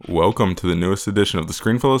Welcome to the newest edition of the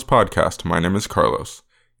Screenfellows podcast. My name is Carlos.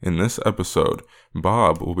 In this episode,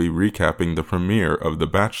 Bob will be recapping the premiere of The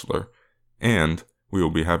Bachelor, and we will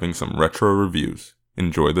be having some retro reviews.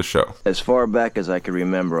 Enjoy the show. As far back as I can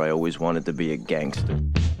remember, I always wanted to be a gangster.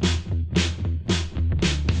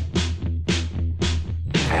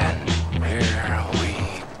 And here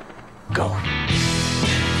we go.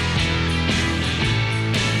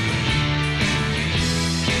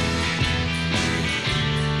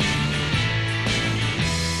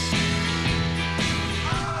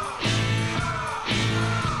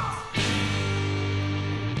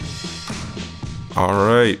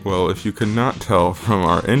 Alright, well, if you could not tell from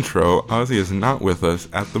our intro, Ozzy is not with us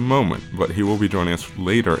at the moment, but he will be joining us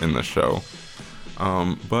later in the show.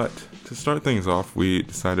 But to start things off, we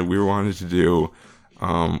decided we wanted to do,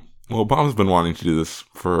 well, Bob's been wanting to do this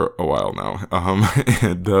for a while now,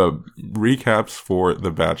 the recaps for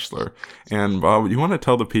The Bachelor. And Bob, you want to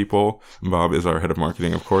tell the people, Bob is our head of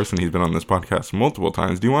marketing, of course, and he's been on this podcast multiple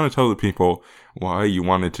times. Do you want to tell the people why you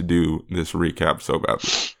wanted to do this recap so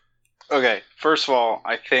badly? Okay, first of all,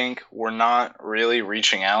 I think we're not really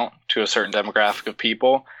reaching out to a certain demographic of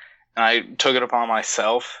people, and I took it upon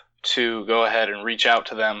myself to go ahead and reach out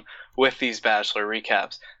to them with these Bachelor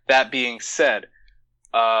recaps. That being said,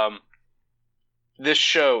 this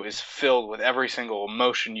show is filled with every single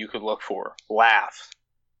emotion you could look for. Laugh,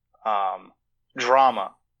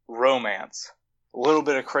 drama, romance, a little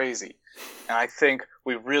bit of crazy. And I think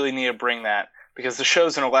we really need to bring that, because the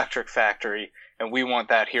show's an electric factory, and we want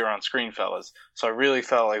that here on Screenfellas. So I really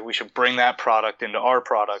felt like we should bring that product into our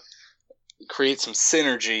product, create some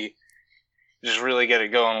synergy, just really get it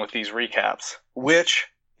going with these recaps. Which,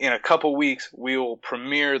 in a couple weeks, we will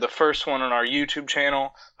premiere the first one on our YouTube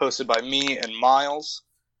channel, hosted by me and Miles.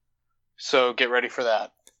 So get ready for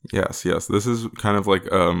that. Yes. This is kind of like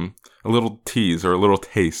a little tease or a little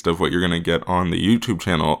taste of what you're going to get on the YouTube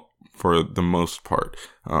channel for the most part.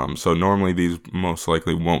 So normally these most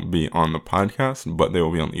likely won't be on the podcast, but they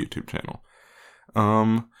will be on the YouTube channel.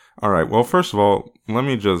 Alright, well, first of all, let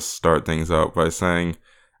me just start things out by saying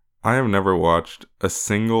I have never watched a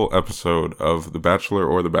single episode of The Bachelor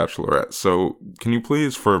or The Bachelorette. So can you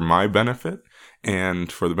please, for my benefit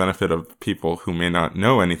and for the benefit of people who may not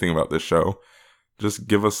know anything about this show, just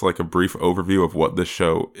give us like a brief overview of what this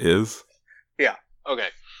show is? Yeah, okay.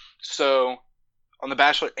 So on The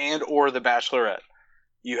Bachelor and or The Bachelorette,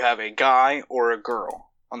 you have a guy or a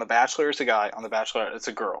girl. On The Bachelor, it's a guy. On The Bachelorette, it's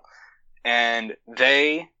a girl. And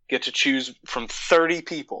they get to choose from 30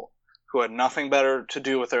 people who had nothing better to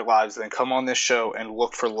do with their lives than come on this show and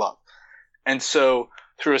look for love. And so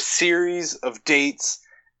through a series of dates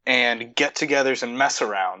and get-togethers and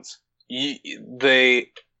mess-arounds, the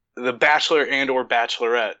Bachelor and or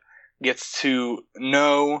Bachelorette gets to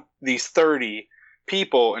know these 30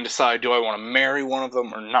 people and decide, do I want to marry one of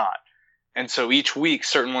them or not? And so each week,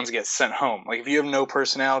 certain ones get sent home. Like, if you have no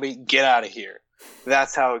personality, get out of here.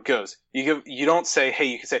 That's how it goes. You don't say, hey,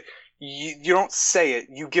 you can say, you don't say it.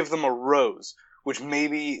 You give them a rose, which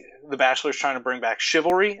maybe The Bachelor's trying to bring back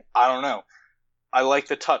chivalry. I don't know. I like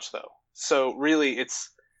the touch, though. So really, it's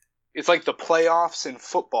like the playoffs in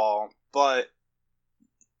football, but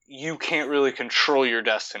you can't really control your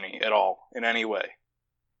destiny at all in any way.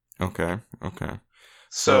 Okay.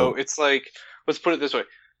 So it's like, let's put it this way.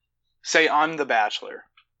 Say I'm the Bachelor.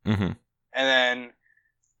 Mm-hmm. And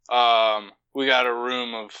then we got a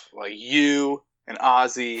room of like you and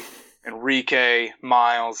Ozzy, Enrique,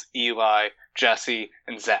 Miles, Eli, Jesse,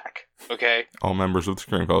 and Zach. Okay? All members of the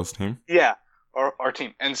Screenfellows team. Yeah, our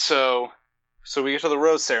team. And so we get to the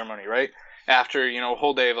rose ceremony, right? After, a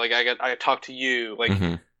whole day of like I talk to you, like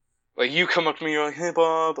Mm-hmm. like you come up to me, you're like, hey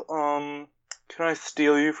Bob, can I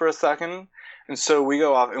steal you for a second? And so we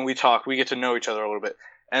go off and we talk, we get to know each other a little bit.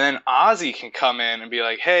 And then Ozzy can come in and be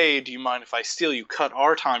like, hey, do you mind if I steal you? Cut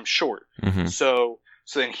our time short. Mm-hmm. So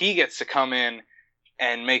then he gets to come in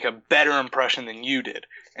and make a better impression than you did.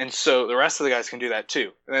 And so the rest of the guys can do that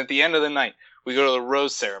too. And at the end of the night, we go to the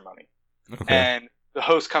rose ceremony. Okay. And the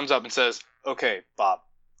host comes up and says, okay, Bob,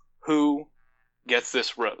 who gets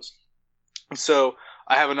this rose? And so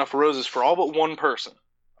I have enough roses for all but one person.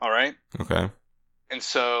 All right? Okay. And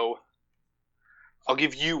so I'll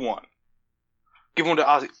give you one. Give one to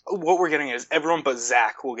Ozzy. What we're getting is everyone but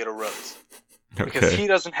Zach will get a rose. Because he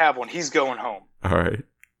doesn't have one. He's going home. All right.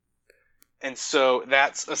 And so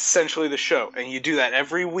that's essentially the show. And you do that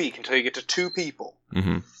every week until you get to 2 people.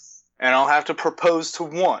 Mm-hmm. And I'll have to propose to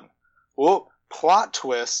one. Well, plot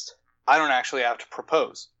twist, I don't actually have to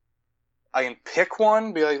propose. I can pick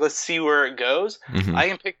one, be like, let's see where it goes. Mm-hmm. I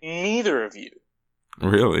can pick neither of you.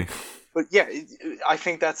 Really? But yeah, I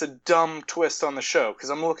think that's a dumb twist on the show because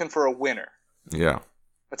I'm looking for a winner. Yeah.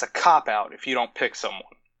 It's a cop-out if you don't pick someone.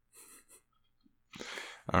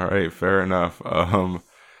 All right, fair enough.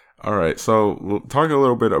 All right, so we'll talk a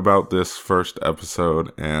little bit about this first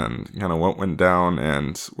episode and kind of what went down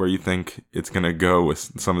and where you think it's going to go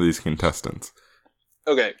with some of these contestants.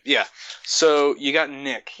 Okay, yeah. So you got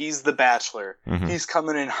Nick. He's the Bachelor. Mhm. He's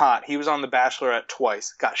coming in hot. He was on The Bachelorette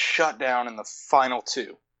twice. Got shut down in the final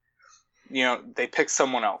 2. You know, they picked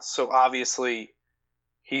someone else. So obviously,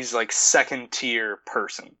 he's like second-tier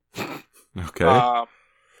person. Okay.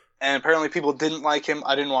 And apparently people didn't like him.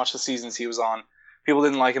 I didn't watch the seasons he was on. People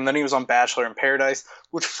didn't like him. Then he was on Bachelor in Paradise,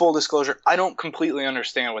 which, full disclosure, I don't completely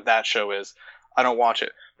understand what that show is. I don't watch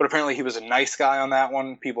it. But apparently he was a nice guy on that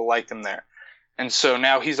one. People liked him there. And so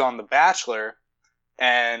now he's on The Bachelor,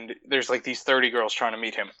 and there's like these 30 girls trying to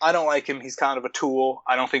meet him. I don't like him. He's kind of a tool.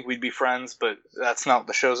 I don't think we'd be friends, but that's not what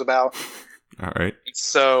the show's about. All right.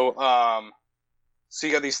 So, so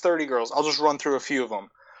you got these 30 girls. I'll just run through a few of them.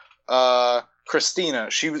 Christina,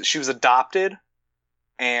 she was adopted,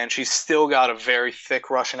 and she's still got a very thick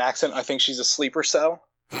Russian accent. I think she's a sleeper cell.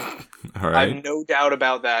 All I right. have no doubt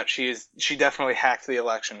about that. She definitely hacked the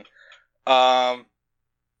election.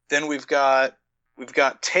 Then we've got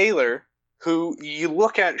Taylor, who you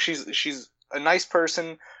look at. She's a nice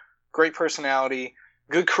person, great personality,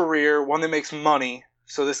 good career, one that makes money.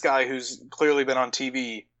 So this guy who's clearly been on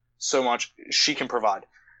TV so much, she can provide.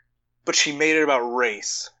 But she made it about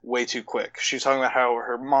race way too quick. She was talking about how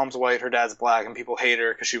her mom's white, her dad's black, and people hate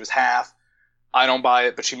her because she was half. I don't buy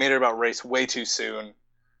it, but she made it about race way too soon.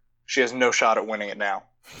 She has no shot at winning it now.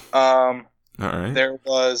 All right. Then there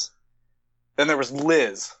was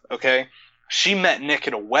Liz, okay? She met Nick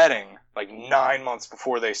at a wedding like 9 months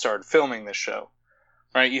before they started filming this show.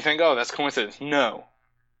 Right? You think, oh, that's coincidence. No.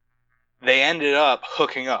 They ended up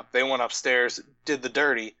hooking up. They went upstairs, did the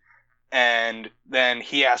dirty, and then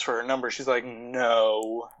he asked for her number. She's like,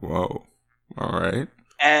 no. Whoa. All right.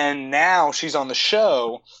 And now she's on the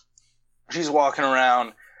show. She's walking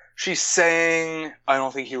around. She's saying, I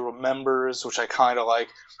don't think he remembers, which I kind of like.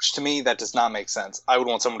 Which to me, that does not make sense. I would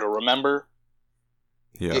want someone to remember.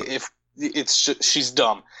 Yeah. If it's just, she's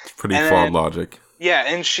dumb. It's pretty and flawed then- logic. Yeah,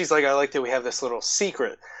 and she's like, I like that we have this little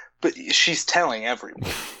secret. But she's telling everyone.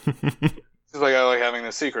 She's like, I like having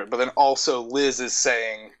this secret. But then also Liz is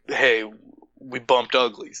saying, hey, we bumped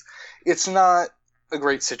uglies. It's not a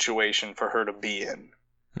great situation for her to be in.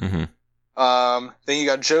 Mm-hmm. Then you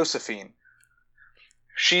got Josephine.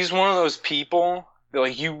 She's one of those people that,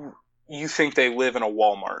 like, you think they live in a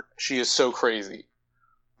Walmart. She is so crazy.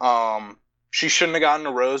 She shouldn't have gotten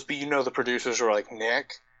a rose, but you know the producers were like,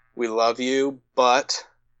 Nick, we love you, but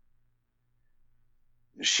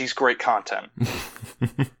she's great content.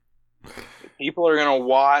 People are going to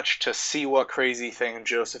watch to see what crazy thing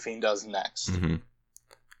Josephine does next. Mm-hmm.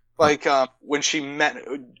 Like, when she met...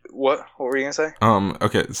 What were you going to say?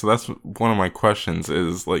 Okay, so that's one of my questions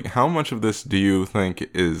is, like, how much of this do you think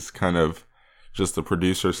is kind of just the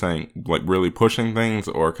producer saying, like, really pushing things,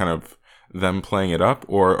 or kind of them playing it up,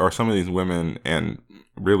 or are some of these women, and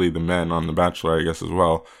really the men on The Bachelor, I guess, as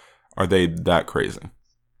well, are they that crazy?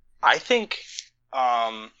 I think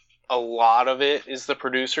a lot of it is the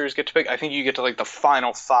producers get to pick. I think you get to, like, the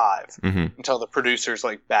final 5 Mm-hmm. until the producers,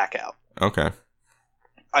 like, back out. Okay.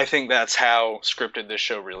 I think that's how scripted this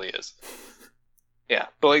show really is. Yeah,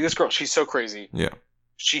 but, like, this girl, she's so crazy. Yeah.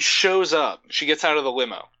 She shows up. She gets out of the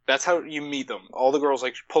limo. That's how you meet them. All the girls,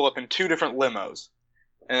 like, pull up in 2 different limos.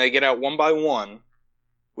 And they get out one by one,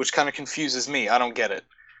 which kind of confuses me. I don't get it.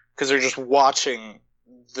 Because they're just watching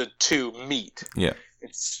the 2 meet. Yeah.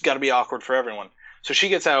 It's got to be awkward for everyone. So she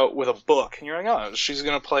gets out with a book, and you're like, oh, she's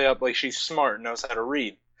going to play up like she's smart and knows how to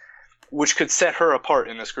read, which could set her apart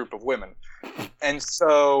in this group of women. And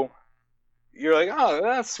so you're like, oh,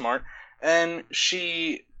 that's smart. And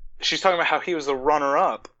she's talking about how he was the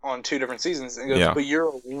runner-up on 2 different seasons, and goes, Yeah. but you're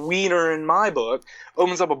a wiener in my book.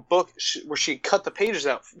 Opens up a book where she cut the pages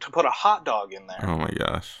out to put a hot dog in there. Oh my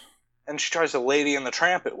gosh. And she tries to Lady and the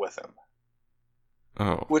Tramp it with him,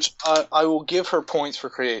 Oh, which I will give her points for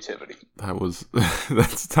creativity.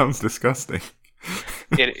 that sounds disgusting.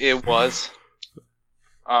 It was.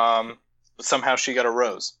 But somehow she got a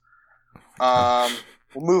rose. We'll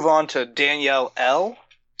move on to Danielle L.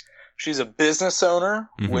 She's a business owner,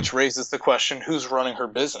 Mhm. which raises the question, who's running her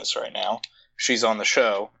business right now? She's on the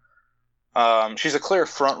show. She's a clear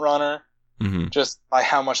front runner, Mm-hmm. just by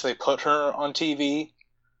how much they put her on TV.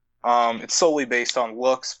 It's solely based on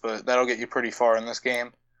looks, but that'll get you pretty far in this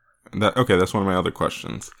game. Okay, that's one of my other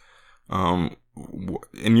questions.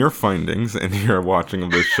 in your findings and your watching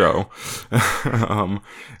of this show,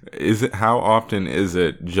 how often is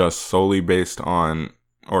it just solely based on,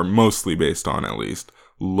 or mostly based on at least,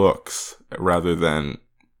 looks rather than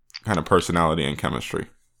kind of personality and chemistry?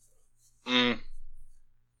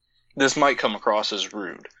 This might come across as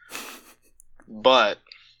rude, but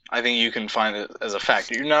I think you can find it as a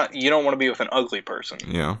fact. You don't want to be with an ugly person.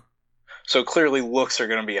 Yeah. So clearly looks are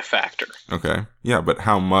going to be a factor. Okay. Yeah, but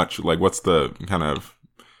how much? Like, what's the kind of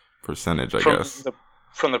percentage, I guess?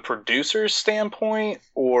 From the producer's standpoint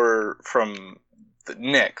or from the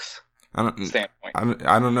Nick's standpoint?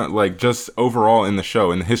 I don't know. Like, just overall in the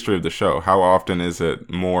show, in the history of the show, how often is it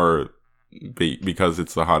more because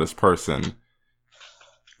it's the hottest person?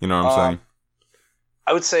 You know what I'm saying?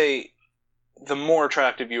 I would say the more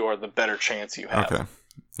attractive you are, the better chance you have. Okay.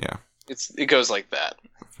 Yeah. It goes like that.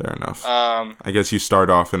 Fair enough. I guess you start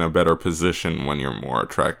off in a better position when you're more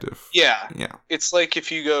attractive. Yeah. Yeah. It's like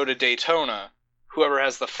if you go to Daytona, whoever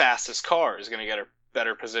has the fastest car is going to get a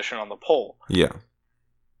better position on the pole. Yeah.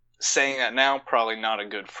 Saying that now, probably not a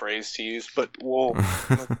good phrase to use, but we'll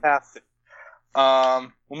pass it.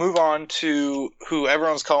 We'll move on to who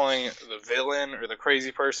everyone's calling the villain or the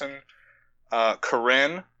crazy person,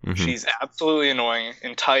 Corinne. Mm-hmm. She's absolutely annoying,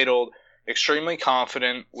 entitled, extremely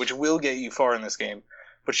confident, which will get you far in this game.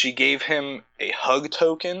 But she gave him a hug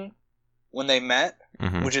token when they met,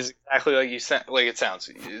 mm-hmm. which is exactly like it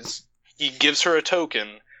sounds. He gives her a token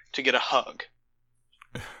to get a hug.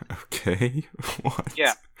 Okay. What?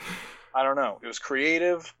 Yeah. I don't know. It was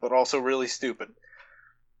creative, but also really stupid.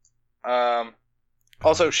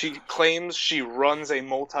 Also, she claims she runs a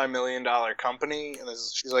multi-million-dollar company, and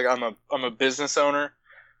she's like, I'm a business owner,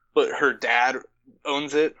 but her dad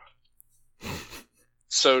owns it.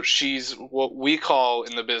 So she's what we call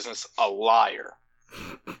in the business a liar.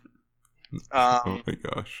 Oh my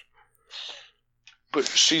gosh. But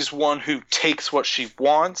she's one who takes what she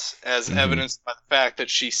wants, as mm-hmm. evidenced by the fact that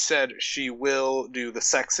she said she will do the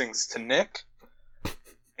sexings to Nick.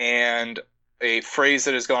 And a phrase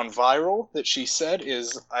that has gone viral that she said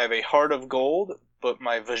is, I have a heart of gold, but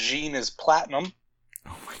my vagine is platinum.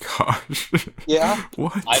 Oh my gosh. Yeah.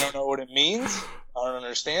 What? I don't know what it means. I don't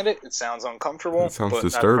understand it. It sounds uncomfortable. It sounds but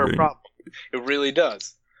disturbing. That's her problem. It really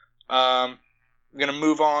does. I'm going to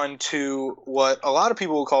move on to what a lot of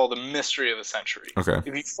people will call the mystery of the century. Okay.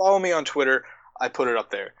 If you follow me on Twitter, I put it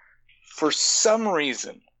up there. For some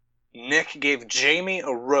reason, Nick gave Jamie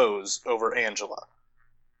a rose over Angela.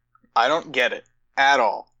 I don't get it at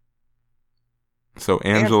all. So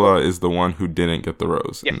Angela is the one who didn't get the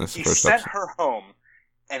rose in this he first sent episode. her home,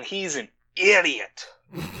 and he's an idiot.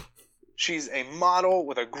 She's a model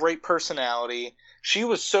with a great personality. She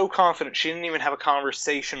was so confident she didn't even have a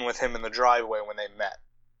conversation with him in the driveway when they met.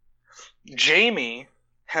 Jamie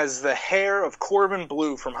has the hair of Corbin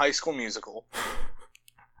Bleu from High School Musical.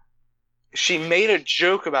 She made a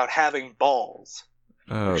joke about having balls.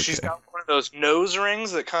 Okay. She's got one of those nose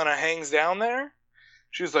rings that kind of hangs down there.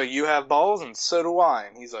 She was like, you have balls and so do I.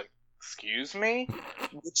 And he's like, excuse me?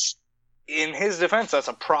 Which, in his defense, that's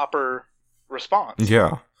a proper response.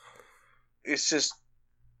 Yeah. It's just,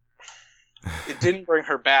 it didn't bring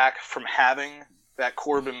her back from having that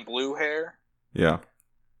Corbin Bleu hair. Yeah.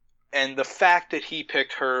 And the fact that he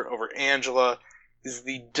picked her over Angela is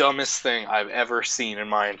the dumbest thing I've ever seen in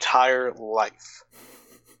my entire life.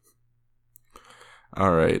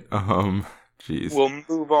 All right. Jeez. We'll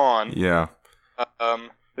move on. Yeah.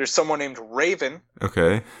 There's someone named Raven.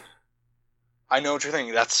 Okay. I know what you're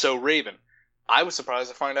thinking. That's so Raven. I was surprised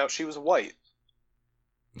to find out she was white.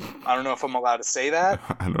 I don't know if I'm allowed to say that.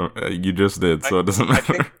 I don't. You just did, so it doesn't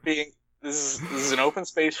matter. I think this is an open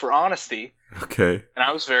space for honesty. Okay. And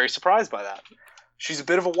I was very surprised by that. She's a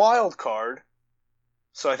bit of a wild card,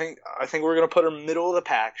 so I think we're gonna put her middle of the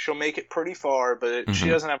pack. She'll make it pretty far, but she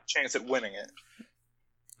doesn't have a chance at winning it.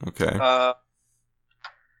 Okay.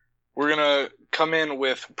 We're gonna come in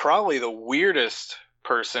with probably the weirdest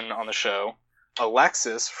person on the show,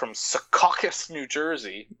 Alexis from Secaucus, New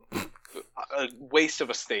Jersey. A waste of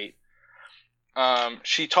a state.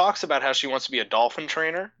 She talks about how she wants to be a dolphin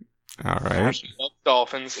trainer. All right. She loves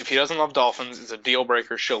dolphins. If he doesn't love dolphins, it's a deal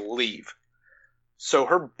breaker. She'll leave. So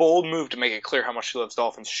her bold move to make it clear how much she loves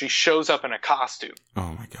dolphins, she shows up in a costume.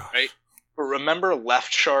 Oh my gosh. Right? But remember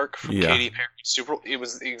Left Shark from Yeah. Katy Perry Super? It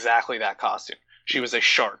was exactly that costume. She was a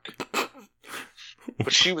shark.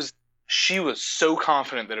 But she was so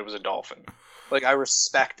confident that it was a dolphin. Like, I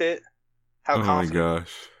respect it. How confident. Oh my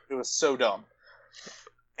gosh. It was so dumb.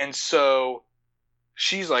 And so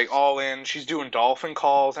she's like all in. She's doing dolphin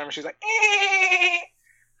calls. And she's like, eh.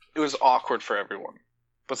 It was awkward for everyone.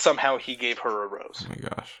 but somehow he gave her a rose. Oh my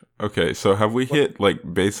gosh. Okay, so have we hit,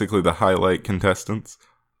 like, basically the highlight contestants?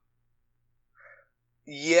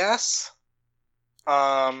 Yes.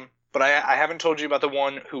 But I haven't told you about the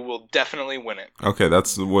one who will definitely win it. Okay,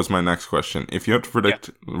 was my next question. If you have to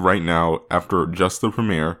predict right now, after just the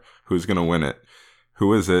premiere, who's going to win it,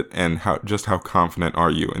 who is it, and how confident are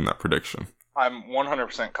you in that prediction? I'm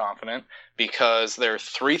 100% confident because there are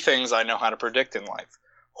 3 things I know how to predict in life.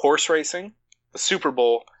 Horse racing, the Super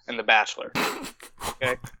Bowl, and The Bachelor.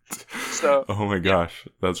 Okay? So, oh my gosh,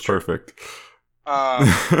 that's perfect.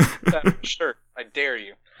 Sure, I dare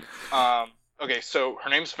you. Okay, so her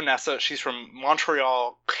name's Vanessa. She's from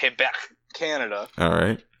Montreal, Quebec, Canada. All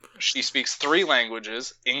right. She speaks 3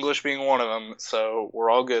 languages, English being one of them, so we're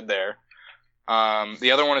all good there.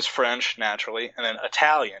 The other one is French, naturally, and then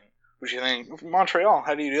Italian, which you think, Montreal,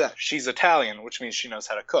 how do you do that? She's Italian, which means she knows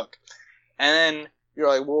how to cook. And then you're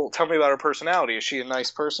like, well, tell me about her personality. Is she a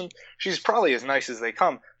nice person? She's probably as nice as they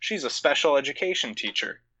come. She's a special education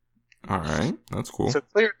teacher. All right, that's cool. So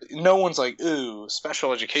clearly, no one's like, ooh,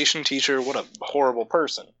 special education teacher, what a horrible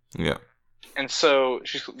person. Yeah. And so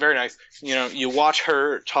she's very nice. You know, you watch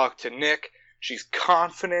her talk to Nick. She's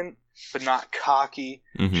confident, but not cocky.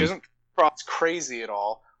 Mm-hmm. She doesn't cross crazy at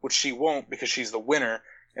all, which she won't because she's the winner,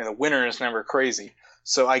 and the winner is never crazy.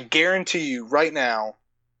 So I guarantee you right now,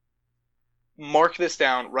 mark this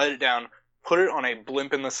down, write it down, put it on a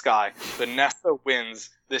blimp in the sky. Vanessa wins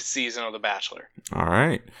this season of The Bachelor. All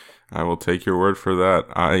right. I will take your word for that.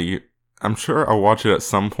 I'm sure I'll watch it at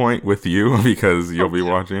some point with you because you'll be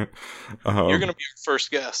watching it. You're going to be your first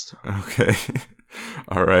guest. Okay.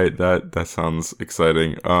 All right. That sounds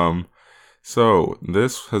exciting. So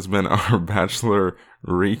this has been our Bachelor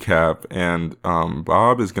recap, and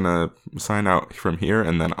Bob is going to sign out from here,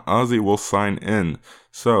 and then Ozzy will sign in.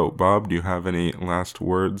 So, Bob, do you have any last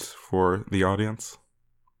words for the audience?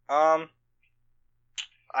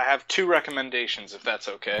 I have 2 recommendations, if that's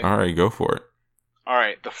okay. All right, go for it. All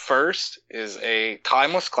right, the first is a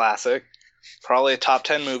timeless classic, probably a top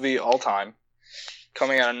 10 movie all time,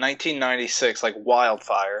 coming out in 1996 like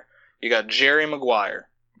wildfire. You got Jerry Maguire.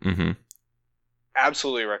 Mm-hmm.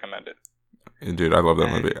 Absolutely recommend it. Dude, I love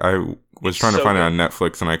that movie. I was trying to find it on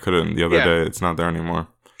Netflix, and I couldn't the other day. It's not there anymore.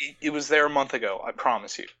 It was there a month ago, I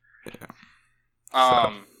promise you.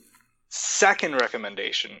 Yeah. Second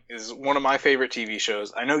recommendation is one of my favorite TV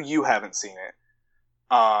shows. I know you haven't seen it.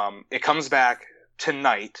 It comes back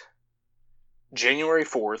tonight, January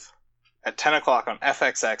 4th, at 10 o'clock on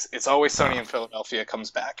FXX. It's Always Sunny in Philadelphia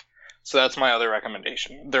comes back. So that's my other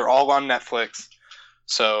recommendation. They're all on Netflix,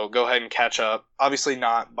 so go ahead and catch up. Obviously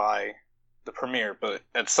not by the premiere, but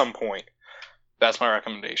at some point. That's my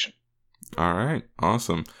recommendation. All right,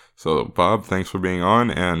 awesome. So, Bob, thanks for being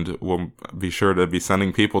on, and we'll be sure to be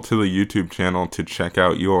sending people to the YouTube channel to check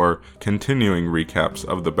out your continuing recaps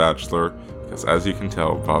of The Bachelor, because as you can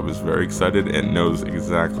tell, Bob is very excited and knows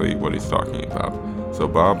exactly what he's talking about. So,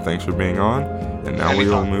 Bob, thanks for being on, and now we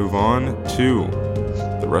will move on to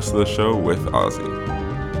the rest of the show with Ozzy.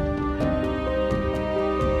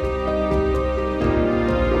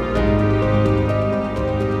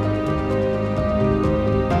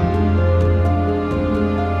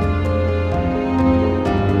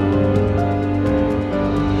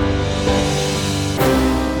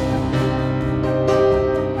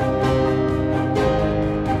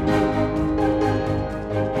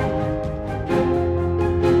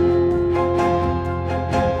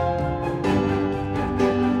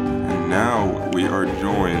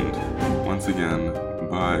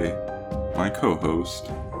 Co-host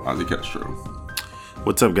Ozzy Castro.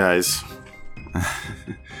 What's up, guys?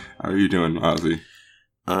 How are you doing, Ozzy?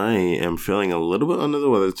 I am feeling a little bit under the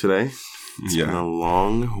weather today. It's been Yeah. a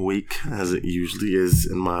long week, as it usually is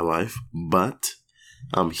in my life, but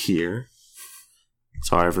I'm here.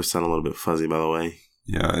 Sorry if I sound a little bit fuzzy, by the way.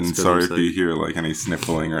 Yeah, and It's 'cause sorry I'm if you hear like any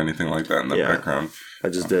sniffling or anything like that in the background. I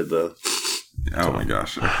just did the... Oh my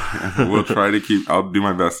gosh. We'll try to I'll do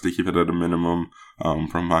my best to keep it at a minimum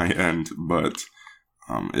from my end, but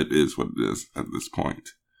it is what it is at this point.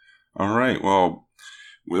 All right, well,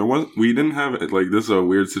 we didn't have, like, this is a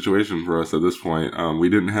weird situation for us at this point. We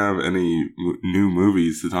didn't have any new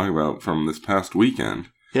movies to talk about from this past weekend.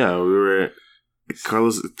 Yeah,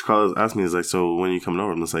 Carlos asked me, he's like, so when are you coming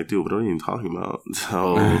over? I'm just like, dude, what are you even talking about?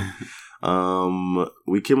 So,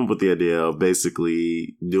 we came up with the idea of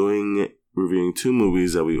basically reviewing 2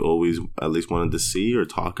 movies that we always at least wanted to see or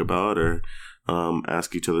talk about or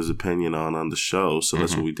ask each other's opinion on the show. So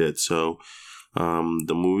that's what we did. So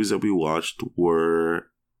the movies that we watched were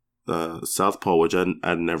Southpaw, which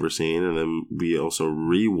I'd never seen, and then we also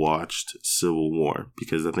rewatched Civil War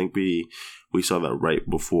because I think we saw that right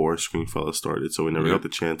before Screenfellow started, so we never got the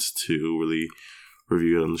chance to really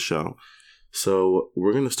review it on the show. So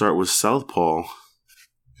we're gonna start with Southpaw.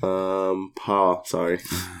 Paul, sorry.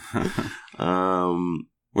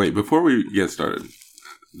 Wait, before we get started,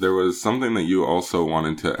 there was something that you also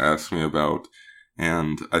wanted to ask me about,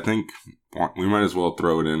 and I think we might as well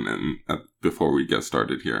throw it in before we get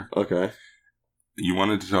started here. Okay. You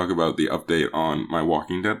wanted to talk about the update on my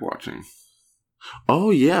Walking Dead watching. Oh,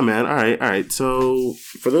 yeah, man. All right. So,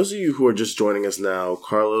 for those of you who are just joining us now,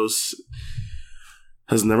 Carlos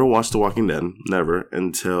has never watched The Walking Dead. Never.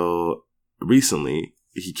 Until recently.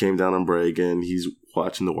 He came down on break and he's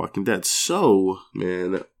watching The Walking Dead. So,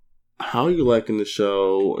 man, how are you liking the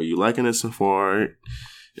show? Are you liking it so far?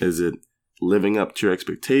 Is it living up to your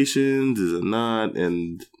expectations? Is it not?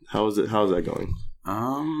 And how's that going?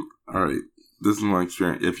 All right. This is my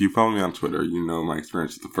experience. If you follow me on Twitter, you know my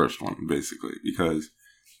experience with the first one, basically. Because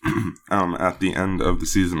at the end of the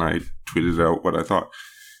season, I tweeted out what I thought.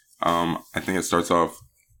 I think it starts off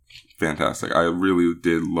fantastic. I really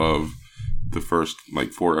did love the first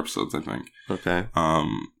 4 episodes, I think. Okay.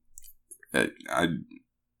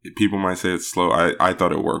 People might say it's slow. I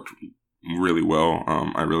thought it worked really well.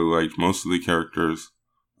 I really liked most of the characters,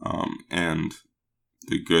 and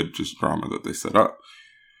the good just drama that they set up.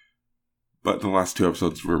 But the last 2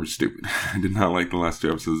 episodes were stupid. I did not like the last 2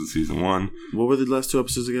 episodes of season 1. What were the last 2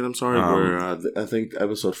 episodes again? I'm sorry. Where I think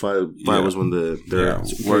episode 5 was when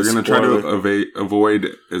we're going to try to avoid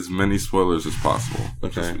as many spoilers as possible.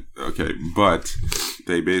 Okay. Okay. But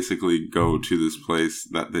they basically go to this place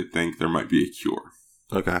that they think there might be a cure.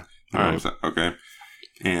 Okay. All right. Okay.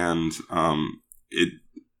 And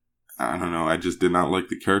I don't know. I just did not like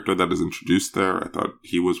the character that is introduced there. I thought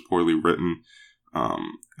he was poorly written.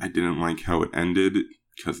 I didn't like how it ended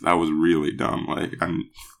because that was really dumb. I'm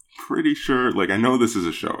pretty sure, I know this is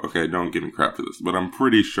a show, okay, don't give me crap for this, but I'm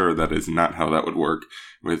pretty sure that is not how that would work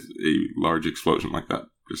with a large explosion like that,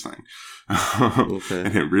 just saying. Okay.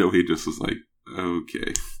 And it really just was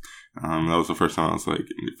okay. That was the first time I was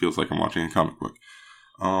it feels like I'm watching a comic book.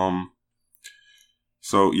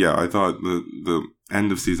 So yeah, I thought the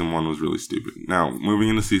end of season 1 was really stupid. Now, moving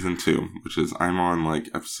into season 2, which is, I'm on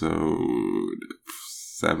episode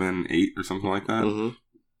 7, 8 or something like that. Mm-hmm.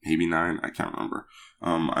 Maybe 9, I can't remember.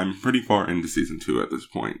 I'm pretty far into season 2 at this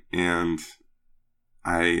point, and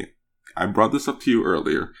I brought this up to you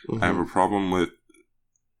earlier. Mm-hmm. I have a problem with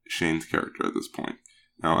Shane's character at this point.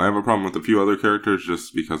 Now, I have a problem with a few other characters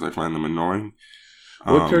just because I find them annoying.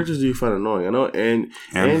 What characters do you find annoying? I know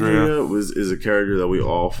Andrea is a character that we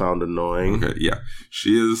all found annoying. Okay, yeah.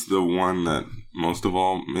 She is the one that most of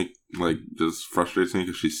all just frustrates me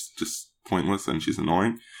because she's just pointless and she's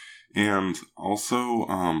annoying. And also,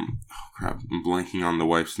 I'm blanking on the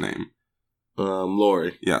wife's name.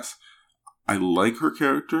 Lori. Yes. I like her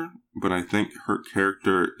character, but I think her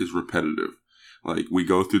character is repetitive. We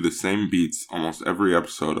go through the same beats almost every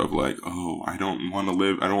episode of oh, I don't want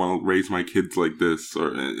to raise my kids like this.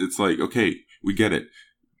 Or it's okay, we get it.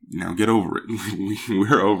 Now get over it.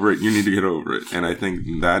 We're over it. You need to get over it. And I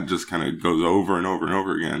think that just kind of goes over and over and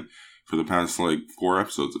over again for the past 4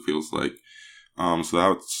 episodes, it feels like. So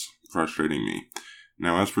that's frustrating me.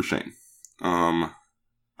 Now, as for Shane, when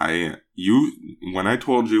I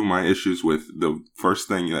told you my issues with the first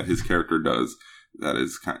thing that his character does, that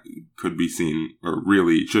is could be seen, or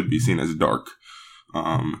really should be seen as dark.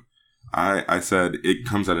 I said it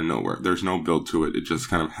comes out of nowhere. There's no build to it. It just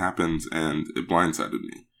kind of happens, and it blindsided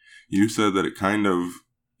me. You said that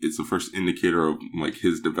it's the first indicator of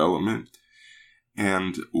his development.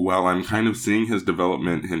 And while I'm kind of seeing his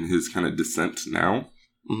development and his kind of descent now,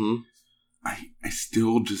 mm-hmm. I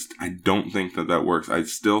still I don't think that works. I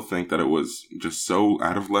still think that it was just so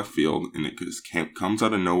out of left field, and it just comes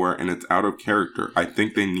out of nowhere, and it's out of character. I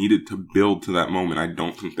think they needed to build to that moment. I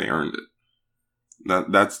don't think they earned it.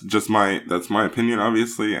 That's my opinion,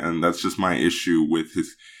 obviously, and that's just my issue with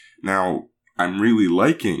his. Now, I'm really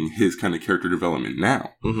liking his kind of character development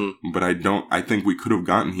now, mm-hmm. but I think we could have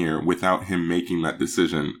gotten here without him making that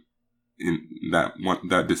decision. In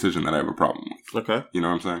that decision that I have a problem with. Okay, you know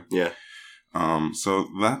what I'm saying? Yeah. So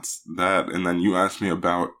that's that, and then you asked me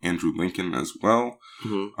about Andrew Lincoln as well.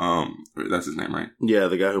 Mm-hmm. That's his name, right? Yeah,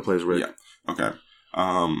 the guy who plays Rick. Yeah. Okay.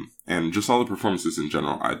 And just all the performances in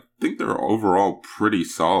general, I think they're overall pretty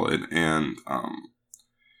solid, and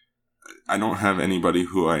I don't have anybody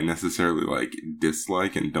who I necessarily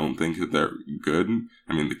dislike and don't think that they're good.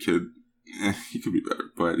 I mean, the kid, he could be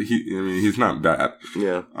better, but he's not bad.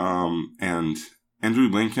 Yeah. And Andrew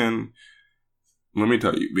Lincoln, let me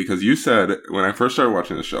tell you, because you said when I first started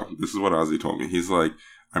watching the show, this is what Ozzy told me. He's like,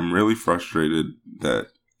 I'm really frustrated that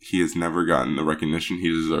he has never gotten the recognition he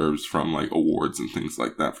deserves from like awards and things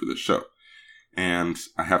like that for this show. And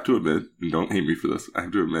I have to admit, and don't hate me for this, I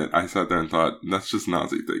have to admit, I sat there and thought, that's just an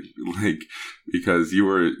Ozzy thing. Like, because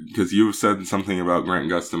you said something about Grant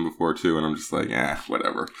Gustin before too, and I'm just like,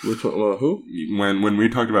 whatever. Which one? Well, who? When we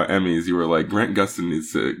talked about Emmys, you were like, Grant Gustin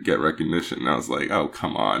needs to get recognition. And I was like, oh,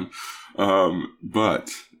 come on. But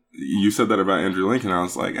you said that about Andrew Lincoln. I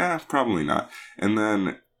was like, probably not. And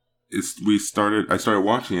then I started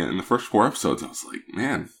watching it, and the first 4 episodes, I was like,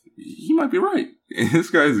 man, he might be right. This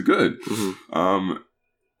guy's good.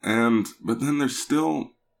 Mm-hmm. But then there's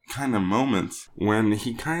still kind of moments when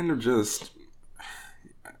he kind of just,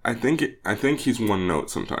 I think he's one note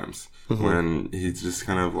sometimes. Mm-hmm. When he's just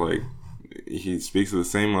kind of like, he speaks at the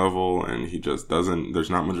same level, and he just doesn't, there's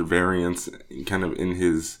not much variance kind of in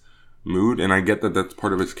his mood. And I get that that's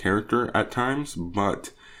part of his character at times,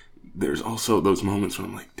 but there's also those moments where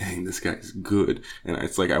I'm like, dang, this guy's good. And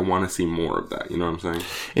it's like, I want to see more of that. You know what I'm saying?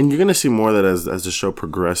 And you're going to see more of that as the show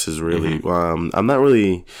progresses, really. Mm-hmm. I'm not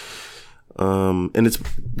really... and it's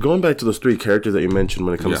going back to those 3 characters that you mentioned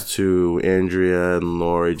when it comes to Andrea and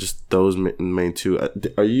Lori, just those main 2.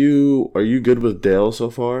 Are you good with Dale so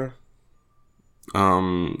far?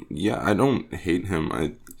 Yeah, I don't hate him.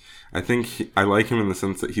 I think I like him in the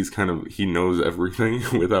sense that he knows everything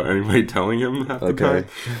without anybody telling him half the time.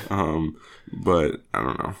 But I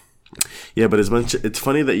don't know. Yeah, but it's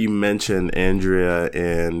funny that you mentioned Andrea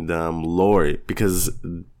and Lori, because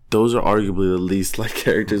those are arguably the least liked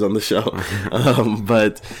characters on the show.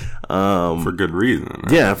 For good reason.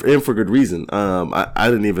 Right? Yeah, and for good reason. I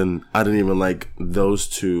didn't even like those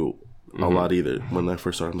 2 a lot either. When I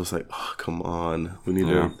first started, I'm just like, oh, come on, we need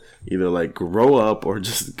to either like grow up or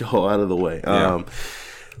just go out of the way.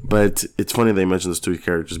 But it's funny they mentioned those 2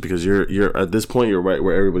 characters, because you're at this point, you're right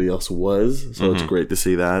where everybody else was, so it's great to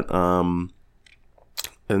see that.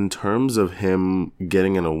 In terms of him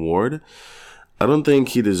getting an award, I don't think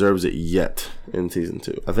he deserves it yet in season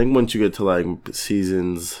 2. I think once you get to like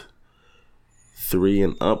seasons 3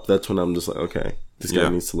 and up, that's when I'm just like, okay, this guy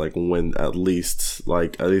needs to like win at least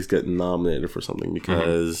get nominated for something,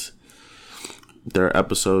 because there are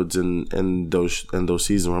episodes in those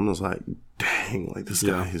seasons where I'm just like, dang, like this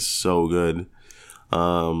guy is so good.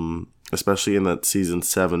 Especially in that season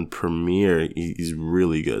 7 premiere, he's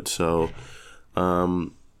really good. So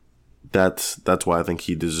that's why I think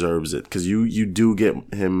he deserves it, because you do get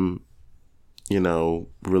him,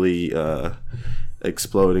 really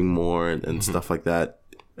exploding more and stuff like that.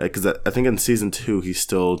 Because I think in season 2 he's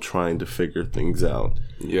still trying to figure things out.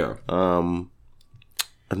 Yeah.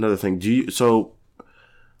 Another thing, do you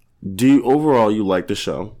overall you like the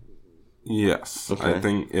show? Yes. Okay. I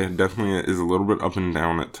think it definitely is a little bit up and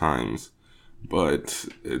down at times, but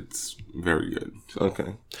it's very good. So.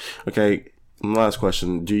 Okay. Last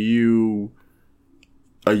question: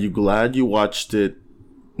 are you glad you watched it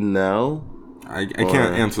now? I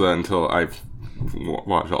can't answer that until I've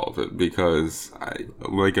watched all of it, because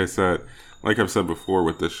like I've said before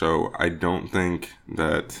with this show, I don't think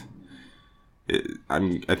that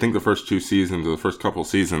I think the first 2 seasons, or the first couple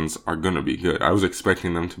seasons, are gonna be good. I was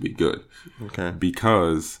expecting them to be good,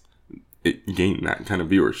 because it gained that kind of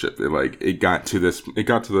viewership. It got to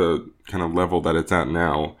the kind of level that it's at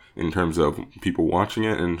now in terms of people watching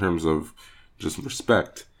it, and in terms of just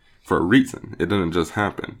respect, for a reason. It didn't just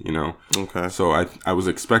happen, Okay. So I was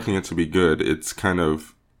expecting it to be good. It's kind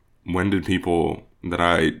of, when did people that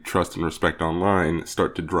I trust and respect online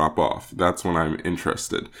start to drop off? That's when I'm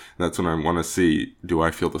interested. That's when I want to see, do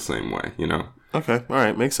I feel the same way, Okay. All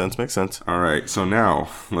right. Makes sense. All right. So now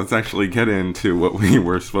let's actually get into what we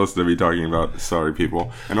were supposed to be talking about. Sorry,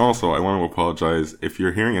 people. And also, I want to apologize if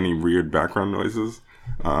you're hearing any weird background noises.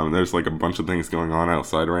 There's like a bunch of things going on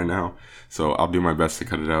outside right now, so I'll do my best to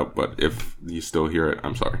cut it out, but if you still hear it,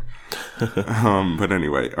 I'm sorry. But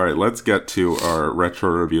anyway, all right, let's get to our retro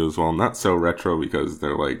reviews. Well, not so retro, because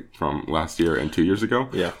they're like from last year and 2 years ago.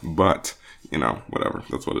 Yeah. But, whatever,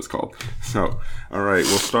 that's what it's called. So, all right,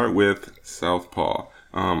 we'll start with Southpaw.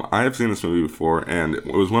 I have seen this movie before, and it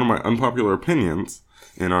was one of my unpopular opinions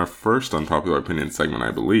in our first unpopular opinion segment,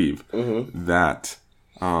 I believe, that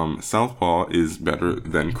Southpaw is better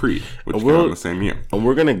than Creed, which came out in the same year. And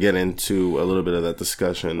we're going to get into a little bit of that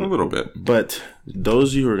discussion. A little bit. But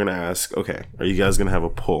those of you who are going to ask, okay, are you guys going to have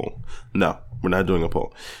a poll? No, we're not doing a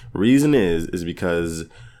poll. Reason is because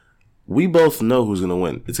we both know who's going to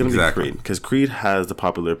win. It's going to be Creed, because Creed has the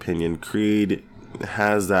popular opinion. Creed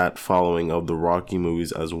has that following of the Rocky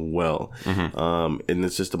movies as well, and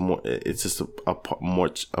it's just a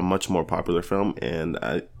much more popular film. And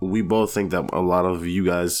we both think that a lot of you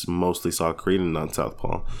guys mostly saw Creed and not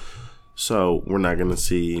Southpaw, so we're not gonna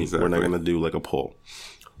do like a poll.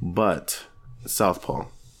 But Southpaw,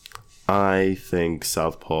 I think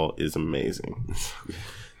Southpaw is amazing,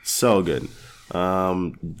 so good.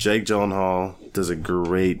 Jake Gyllenhaal does a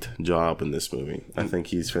great job in this movie. I think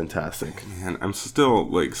he's fantastic. Man, I'm still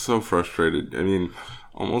like so frustrated. I mean,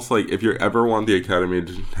 almost like if you ever want the Academy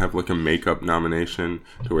to have like a makeup nomination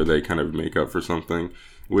to where they kind of make up for something,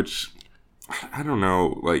 which I don't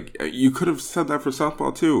know, like you could have said that for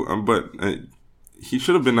Southpaw too, but he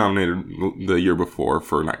should have been nominated the year before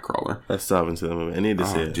for Nightcrawler. Let's dive into the movie. I need to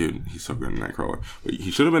see it. Dude, he's so good in Nightcrawler. But he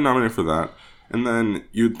should have been nominated for that. And then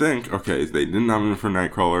you'd think, okay, they didn't nominate him for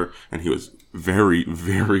Nightcrawler, and he was very,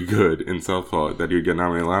 very good in Southpaw, that he would get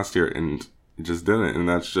nominated last year, and he just didn't. And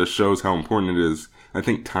that just shows how important it is. I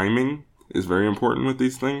think timing is very important with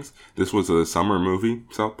these things. This was a summer movie,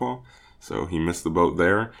 Southpaw, so he missed the boat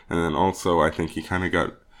there. And then also, I think he kind of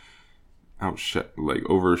got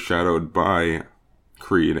overshadowed by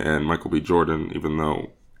Creed and Michael B. Jordan, even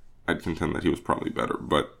though I'd contend that he was probably better,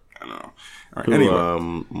 but I don't know. All right, anyway.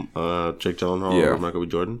 Jake Gyllenhaal or Michael B.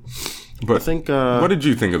 Jordan. But I think, what did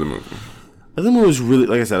you think of the movie? I think the movie was really,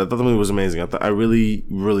 like I said, I thought the movie was amazing. I really,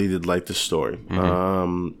 really did like the story. I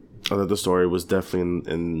thought the story was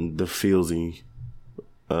definitely in the feelsy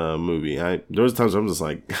movie. There was times where I'm just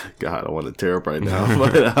like, God, I want to tear up right now,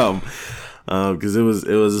 but because it was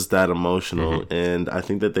just that emotional, and I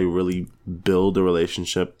think that they really build a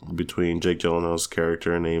relationship between Jake Gyllenhaal's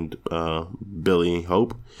character named Billy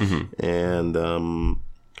Hope and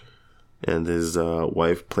his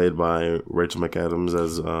wife, played by Rachel McAdams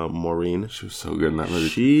as Maureen. She was so good in that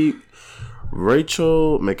movie.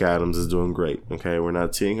 Rachel McAdams is doing great. Okay, we're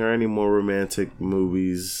not seeing her any more romantic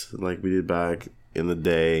movies like we did back in the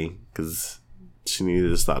day, because she needed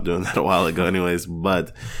to stop doing that a while ago anyways,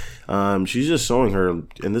 but she's just showing her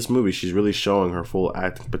in this movie, she's really showing her full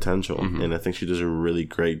acting potential, and I think she does a really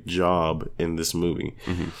great job in this movie.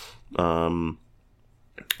 I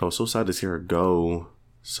was so sad to see her go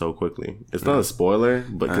so quickly. It's not a spoiler,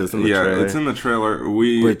 but because in the trailer, it's in the trailer,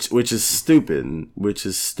 which is stupid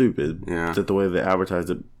that the way they advertised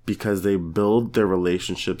it, because they build their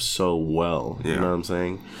relationship so well, you know what I'm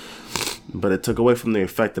saying? But it took away from the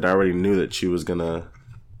effect that I already knew that she was gonna,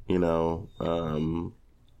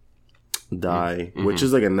 die, which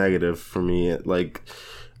is like a negative for me. Like,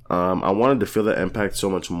 I wanted to feel that impact so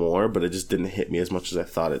much more, but it just didn't hit me as much as I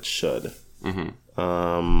thought it should.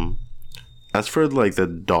 As for like the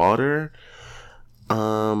daughter,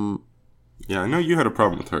 I know you had a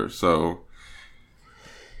problem with her, so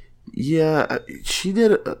yeah, she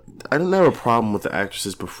did. I didn't have a problem with the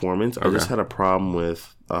actress's performance. I just had a problem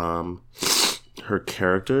with her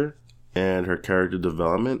character and her character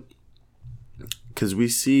development, because we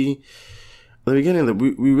see at the beginning that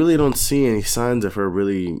we really don't see any signs of her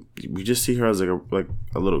really. We just see her as like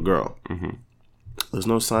a little girl. There's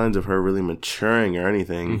no signs of her really maturing or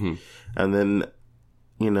anything. And then,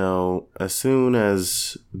 as soon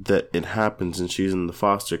as that it happens and she's in the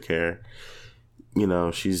foster care,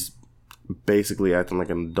 she's basically acting like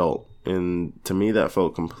an adult. And to me, that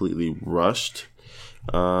felt completely rushed.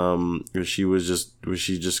 She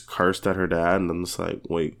just cursed at her dad, and I'm just like,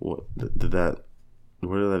 wait, what did that?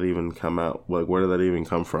 Where did that even come out? Like, where did that even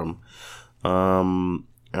come from? And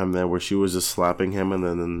then where she was just slapping him, and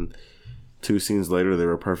then 2 scenes later they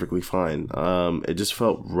were perfectly fine. It just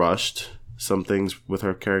felt rushed. Some things with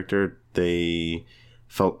her character, they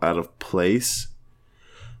felt out of place.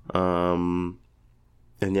 And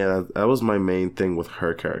yeah, that was my main thing with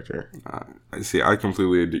her character. I see. I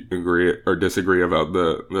completely agree or disagree about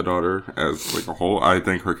the daughter as like a whole. I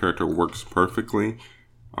think her character works perfectly,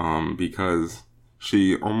 because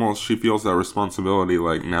she feels that responsibility.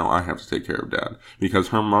 Like, now I have to take care of dad, because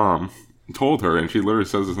her mom told her, and she literally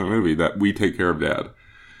says this in the movie, that we take care of dad.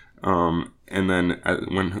 And then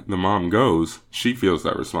when the mom goes, she feels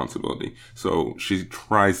that responsibility. So she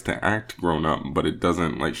tries to act grown up, but it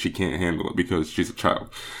doesn't, like, she can't handle it because she's a child.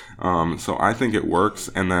 So I think it works.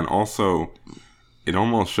 And then also, it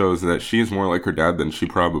almost shows that she is more like her dad than she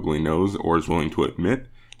probably knows or is willing to admit,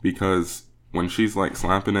 because when she's like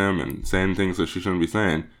slapping him and saying things that she shouldn't be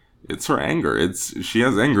saying, it's her anger. She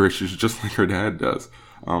has anger issues just like her dad does.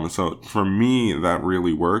 So for me, that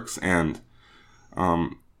really works. And,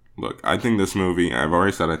 look, I think this movie, I've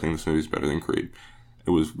already said I think this movie is better than Creed.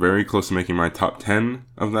 It was very close to making my top 10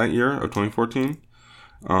 of that year, of 2014.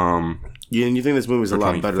 Yeah, and you think this movie is a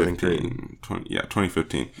lot better than Creed?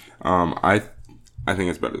 2015. I I think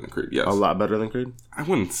it's better than Creed. Yes, A lot better than Creed? I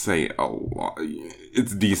wouldn't say a lot.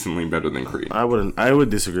 It's decently better than Creed. I would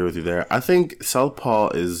disagree with you there. I think Southpaw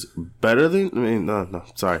is better than...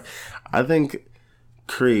 sorry. I think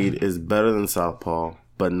Creed is better than Southpaw,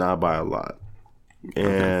 but not by a lot.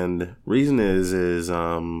 And reason is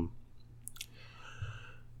I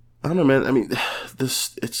don't know, man. I mean, it's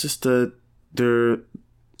just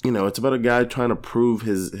it's about a guy trying to prove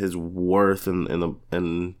his worth in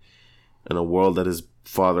a world that his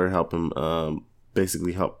father helped him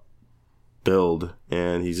basically help build,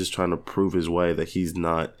 and he's just trying to prove his way that he's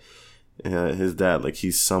not his dad. Like,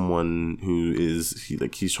 he's someone who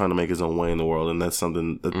he's trying to make his own way in the world, and that's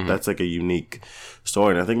something that's like a unique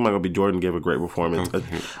story. And I think Michael B. Jordan gave a great performance.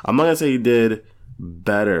 I'm not gonna say he did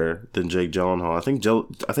better than Jake Gyllenhaal. I think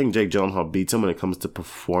Jake Gyllenhaal beats him when it comes to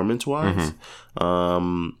performance wise.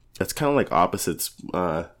 It's kind of like opposites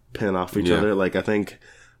pin off each other. Like, I think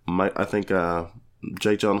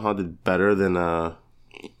Jake Gyllenhaal did better than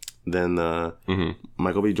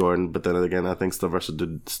Michael B. Jordan, but then again, I think Sylvester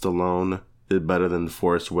Stallone did better than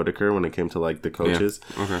Forrest Whitaker when it came to like the coaches.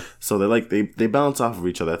 Yeah. Okay. So they balance off of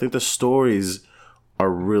each other. I think the stories are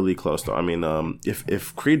really close though. I mean,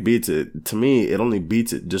 if Creed beats it, to me, it only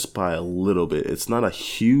beats it just by a little bit. It's not a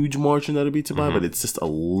huge margin that it beats it by, but it's just a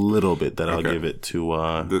little bit that I'll give it to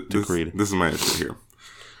Creed. This is my issue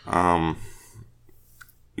here.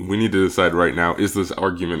 We need to decide right now, is this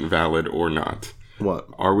argument valid or not? What?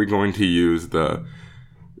 Are we going to use the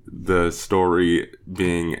story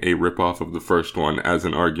being a ripoff of the first one as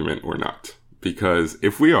an argument or not? Because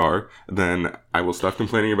if we are, then I will stop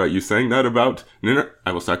complaining about you saying that about...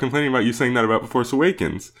 I will stop complaining about you saying that about Force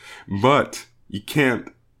Awakens. But you can't...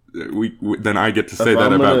 then I get to say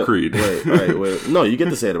that about Creed. Wait. No, you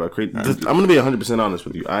get to say it about Creed. I'm going to be 100% honest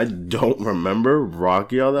with you. I don't remember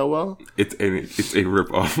Rocky all that well. It's a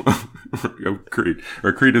ripoff of Creed.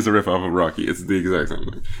 Or Creed is a ripoff of Rocky. It's the exact same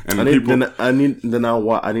thing. And I need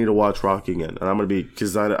to watch Rocky again. And I'm going to be...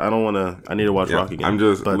 Because I don't want to... I need to watch Rocky again. I'm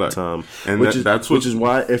just... But, which is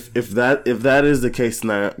why... If that is the case,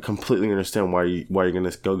 then I completely understand why you're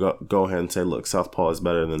going to go ahead and say, look, Southpaw is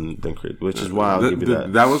better than Creed. Which is why I'll give you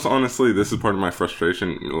that. That was honestly, this is part of my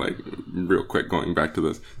frustration, like, real quick, going back to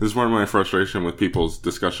this is part of my frustration with people's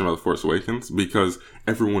discussion of The Force Awakens, because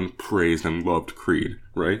everyone praised and loved Creed,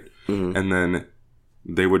 right? And then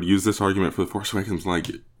they would use this argument for The Force Awakens, like,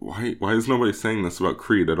 why is nobody saying this about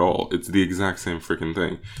Creed at all? It's the exact same freaking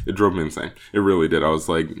thing. It drove me insane. It really did. I was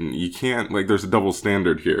like, you can't, like, there's a double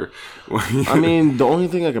standard here. I mean, the only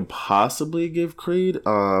thing I could possibly give Creed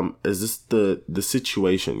is just the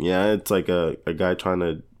situation. Yeah, it's like a guy trying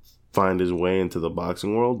to find his way into the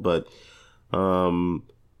boxing world, but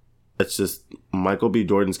it's just Michael B.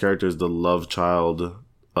 Jordan's character is the love child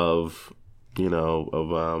of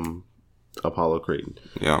Apollo Creed.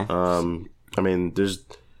 Yeah. I mean, there's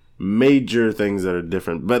major things that are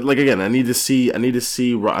different, but like, again, I need to see. Like,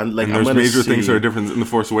 there's major things that are different in The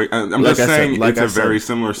Force Awakens. I'm just saying, it's a very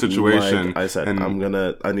similar situation. Like I said, I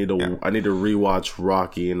need to rewatch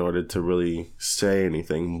Rocky in order to really say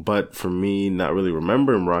anything. But for me, not really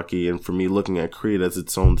remembering Rocky, and for me looking at Creed as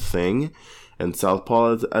its own thing, and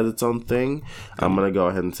Southpaw as its own thing, I'm going to go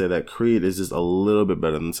ahead and say that Creed is just a little bit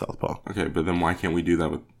better than Southpaw. Okay, but then why can't we do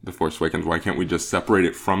that with The Force Awakens? Why can't we just separate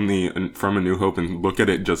it from A New Hope and look at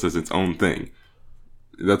it just as its own thing?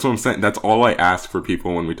 That's what I'm saying. That's all I ask for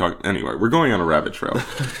people when we talk. Anyway, we're going on a rabbit trail.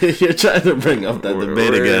 You're trying to bring up that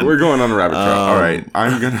debate again. We're going on a rabbit trail. All right,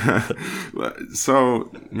 I'm going to...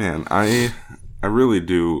 So, man, I really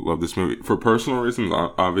do love this movie for personal reasons.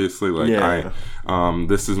 Obviously,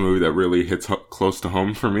 this is a movie that really hits close to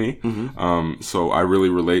home for me. So I really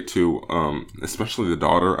relate to, especially the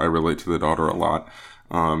daughter. I relate to the daughter a lot.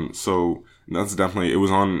 So that's definitely, it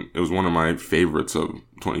was one of my favorites of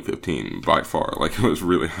 2015 by far. Like, it was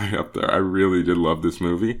really high up there. I really did love this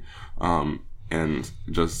movie. And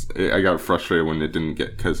just, I got frustrated when it didn't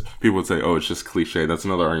get, because people would say, oh, it's just cliche. That's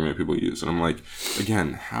another argument people use. And I'm like,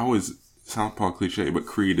 again, how is Southpaw cliche, but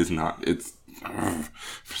Creed is not? It's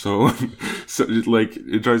so like,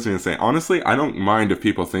 it drives me insane. Honestly, I don't mind if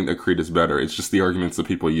people think that Creed is better. It's just the arguments that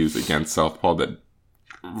people use against Southpaw that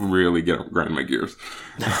really grind my gears.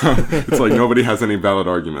 It's like nobody has any valid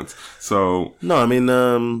arguments. So no, I mean,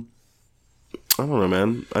 I don't know,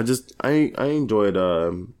 man. I enjoyed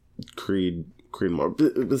Creed more.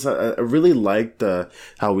 I really liked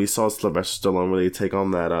how we saw Sylvester Stallone really take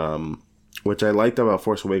on that which I liked about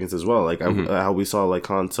Force Awakens as well. Like, how we saw, like,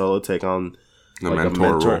 Han Solo take on the like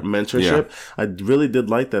mentorship. Yeah. I really did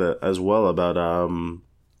like that as well about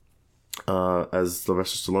as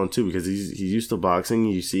Sylvester Stallone too, because he's used to boxing.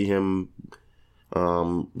 You see him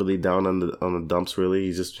really down on the dumps. Really,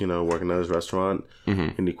 he's just working at his restaurant,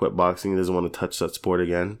 and he quit boxing. He doesn't want to touch that sport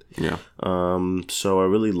again. Yeah. So I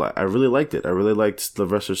really liked it. I really liked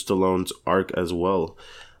Sylvester Stallone's arc as well.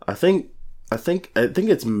 I think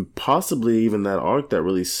it's possibly even that arc that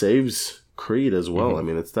really saves Creed as well. I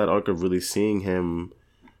mean, it's that arc of really seeing him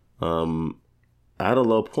at a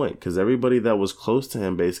low point, because everybody that was close to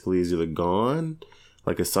him basically is either gone,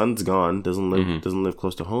 like his son's gone, doesn't live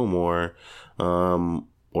close to home, or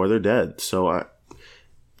they're dead. So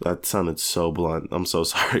that sounded so blunt. I'm so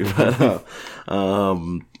sorry, but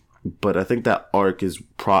I think that arc is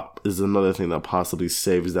another thing that possibly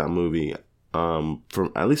saves that movie. From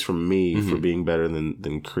at least from me, for being better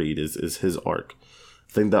than Creed is his arc.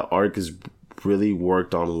 I think that arc is really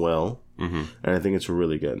worked on well, and I think it's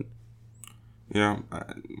really good. Yeah,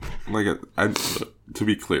 to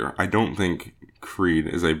be clear, I don't think Creed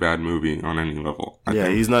is a bad movie on any level.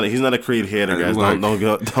 He's not a Creed hater, guys. I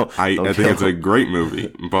think it's a great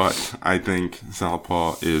movie, but I think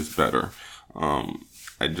Southpaw is better.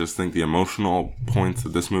 I just think the emotional points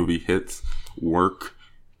that this movie hits work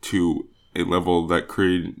to a level that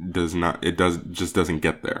Creed does not. Just doesn't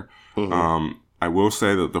get there. I will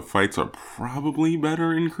say that the fights are probably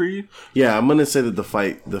better in Creed. Yeah, I'm gonna say that the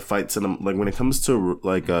fights like when it comes to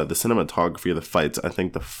the cinematography of the fights, I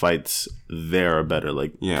think the fights there are better.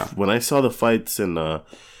 When I saw the fights in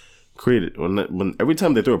Creed, when every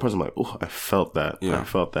time they threw a punch, I'm like, oh, I felt that. Yeah. I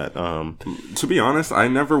felt that. To be honest, I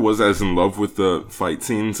never was as in love with the fight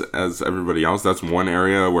scenes as everybody else. That's one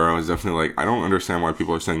area where I was definitely like, I don't understand why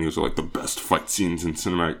people are saying these are like the best fight scenes in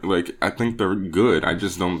cinema. Like, I think they're good. I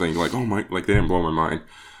just don't think like, oh my, like they didn't blow my mind.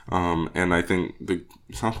 And I think the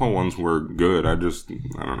Southpaw ones were good. I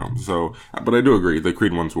don't know. So, but I do agree. The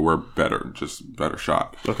Creed ones were better, just better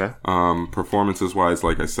shot. Okay. Performances wise,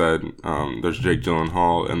 like I said, there's Jake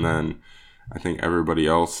Gyllenhaal, and then I think everybody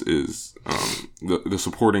else is, the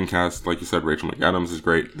supporting cast, like you said, Rachel McAdams is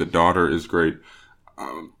great. The daughter is great.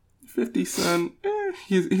 50 Cent,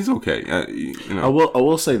 he's okay. I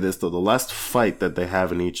will say this though, the last fight that they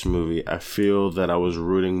have in each movie, I feel that I was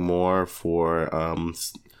rooting more for,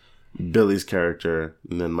 Billy's character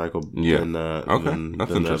than Michael. Yeah. Than that's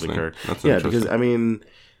interesting. That's interesting. Because I mean,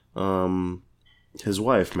 his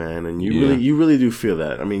wife, man, and you really do feel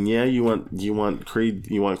that. I mean, yeah, you want Creed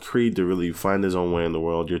to really find his own way in the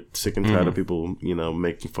world. You're sick and tired of people,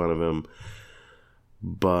 making fun of him.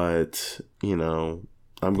 But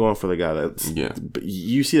I'm going for the guy that's. Yeah.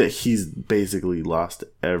 You see that he's basically lost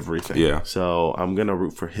everything. Yeah. So I'm gonna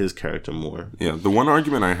root for his character more. Yeah. The one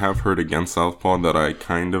argument I have heard against Southpaw that I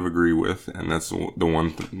kind of agree with, and that's the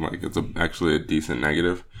one it's actually a decent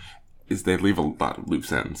negative, is they leave a lot of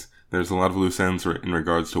loose ends. There's a lot of loose ends in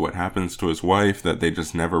regards to what happens to his wife that they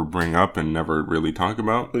just never bring up and never really talk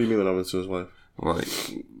about. What do you mean what happens to his wife?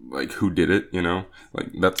 Like who did it?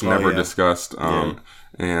 Like that's never discussed.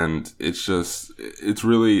 And it's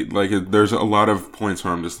really like there's a lot of points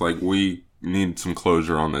where I'm just like, we need some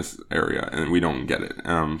closure on this area and we don't get it.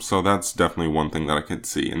 So that's definitely one thing that I can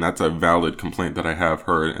see, and that's a valid complaint that I have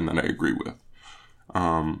heard and that I agree with.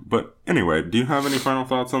 But anyway, do you have any final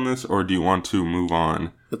thoughts on this, or do you want to move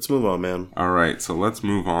on? Let's move on, man. All right, so let's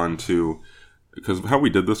move on to, because how we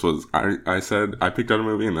did this was I said I picked out a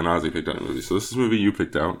movie and then Ozzy picked out a movie. So this is a movie you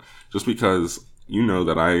picked out just because you know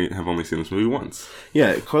that I have only seen this movie once.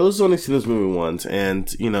 Yeah, Carlos has only seen this movie once,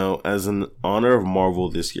 and as an honor of Marvel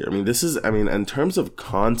this year, in terms of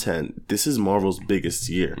content, this is Marvel's biggest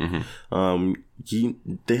year.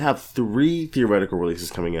 They have 3 theoretical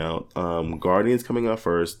releases coming out. Guardians coming out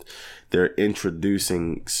first. They're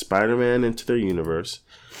introducing Spider-Man into their universe.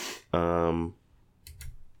 They're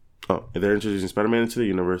introducing Spider-Man into the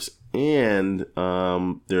universe, and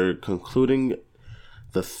they're concluding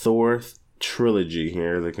the Thor trilogy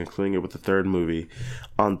here. They're concluding it with the 3rd movie.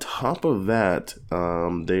 On top of that,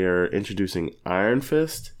 they are introducing Iron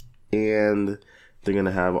Fist, and they're going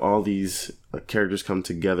to have all these characters come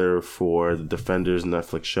together for the Defenders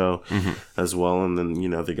Netflix show as well. And then,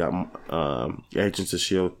 they got Agents of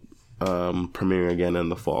S.H.I.E.L.D. Premiering again in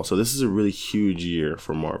the fall. So this is a really huge year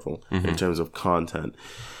for Marvel in terms of content.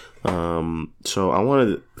 Since you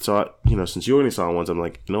already saw it once, I'm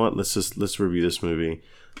like, you know what? Let's review this movie.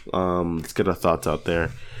 Let's get our thoughts out there.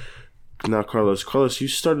 Now, Carlos, you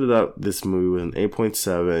started out this movie with an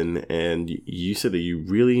 8.7, and you said that you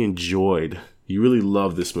really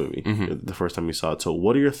loved this movie the first time you saw it. So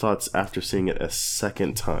what are your thoughts after seeing it a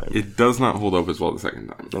second time? It does not hold up as well the second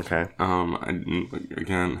time. Okay.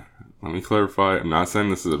 Again, let me clarify. I'm not saying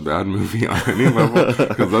this is a bad movie on any level,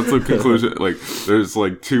 because that's the conclusion. Like, there's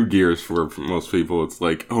like two gears for most people. It's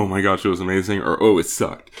like, oh my gosh, it was amazing, or oh, it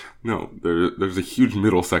sucked. No, there's a huge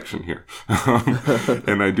middle section here.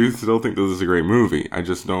 And I do still think this is a great movie. I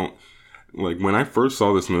just don't, like, when I first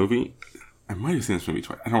saw this movie, I might have seen this movie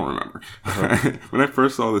twice. I don't remember. When I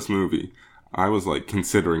first saw this movie, I was like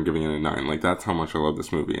considering giving it a 9. Like, that's how much I love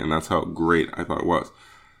this movie, and that's how great I thought it was.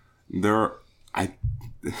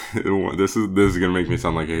 This is gonna make me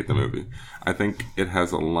sound like I hate the movie. I think it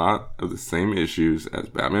has a lot of the same issues as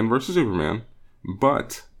Batman vs Superman,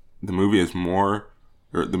 but the movie is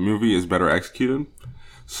better executed,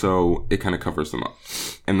 so it kind of covers them up,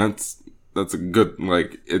 and that's a good,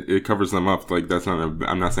 like, it covers them up. Like,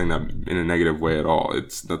 I'm not saying that in a negative way at all.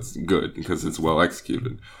 That's good because it's well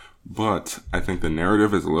executed, but I think the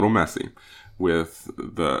narrative is a little messy with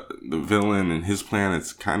the villain and his plan.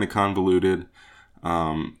 It's kind of convoluted.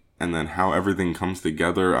 And then how everything comes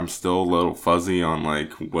together, I'm still a little fuzzy on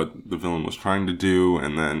like what the villain was trying to do,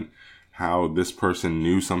 and then how this person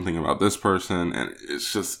knew something about this person, and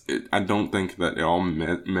it's just, I don't think that it all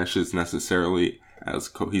meshes necessarily as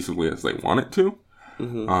cohesively as they want it to.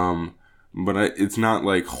 Mm-hmm. But it's not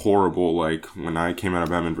like horrible. Like when I came out of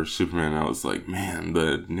Batman vs Superman, I was like, man,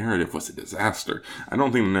 the narrative was a disaster. I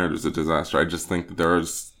don't think the narrative is a disaster. I just think that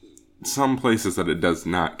there's some places that it does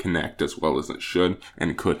not connect as well as it should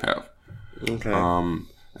and could have. Okay.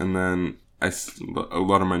 And then a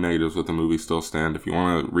lot of my negatives with the movie still stand. If you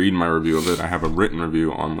want to read my review of it, I have a written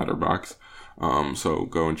review on Letterboxd. So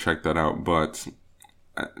go and check that out. But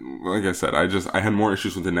like I said, I had more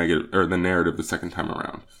issues with the narrative the second time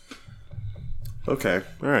around. Okay.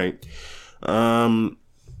 All right.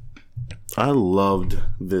 I loved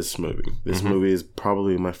this movie. This movie is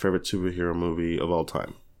probably my favorite superhero movie of all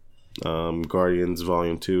time. Guardians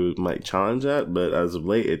Volume 2 might challenge that, but as of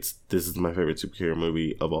late, this is my favorite superhero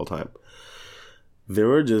movie of all time. There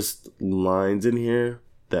are just lines in here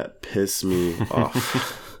that piss me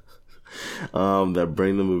off, that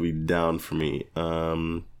bring the movie down for me.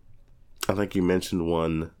 I think you mentioned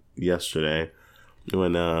one yesterday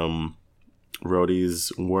when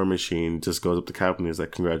Rhodey's War Machine just goes up to Cap and he's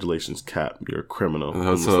like, "Congratulations, Cap, you're a criminal."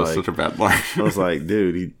 That was such a bad line. I was like,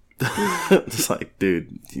 dude, it's like,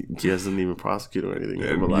 dude, he doesn't even prosecute or anything.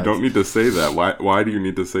 Yeah, you don't need to say that. Why do you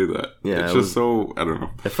need to say that? Yeah, it's just so, I don't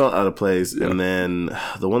know. It felt out of place. Yeah. And then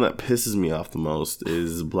the one that pisses me off the most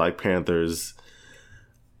is Black Panther's.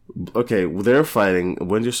 Okay, they're fighting.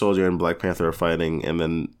 Winter Soldier and Black Panther are fighting, and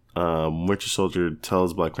then Winter Soldier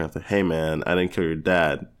tells Black Panther, "Hey man, I didn't kill your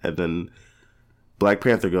dad." And then Black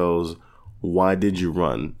Panther goes, "Why did you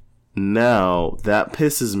run?" Now, that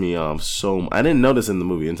pisses me off so much. I didn't notice in the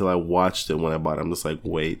movie until I watched it when I bought it. I'm just like,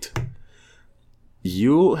 wait.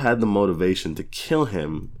 You had the motivation to kill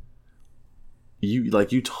him.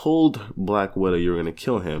 You told Black Widow you were going to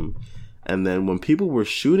kill him. And then when people were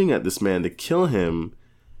shooting at this man to kill him,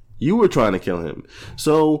 you were trying to kill him.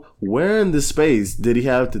 So, where in this space did he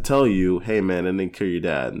have to tell you, "Hey man, I didn't kill your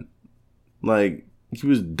dad"? Like, he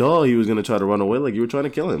was dull. He was going to try to run away like you were trying to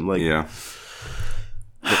kill him. Like, yeah.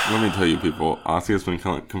 Let me tell you, people, Ozzy has been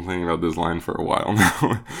complaining about this line for a while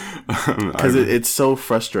now. Because it's so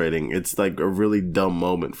frustrating. It's like a really dumb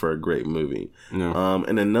moment for a great movie. Yeah.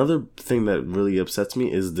 And another thing that really upsets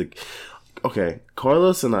me is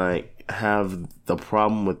Carlos and I have the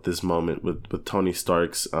problem with this moment with Tony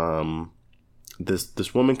Stark's,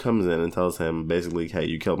 this woman comes in and tells him basically, "Hey,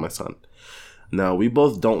 you killed my son." Now, we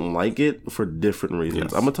both don't like it for different reasons.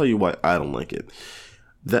 Yes. I'm going to tell you why I don't like it.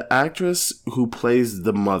 The actress who plays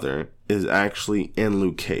the mother is actually in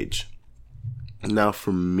Luke Cage. Now,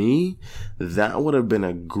 for me, that would have been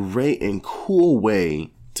a great and cool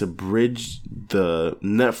way to bridge the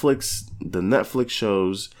Netflix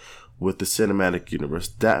shows with the cinematic universe.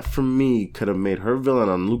 That, for me, could have made her villain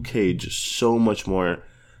on Luke Cage so much more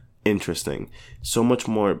interesting, so much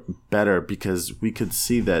more better, because we could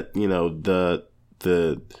see that, you know, the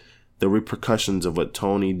repercussions of what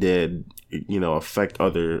Tony did, you know, affect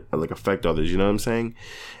others, you know what I'm saying?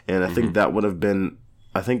 And I think that would have been,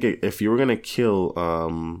 I think if you were going to kill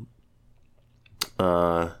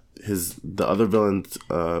the other villain,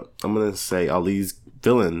 I'm going to say Ali's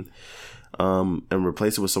villain, and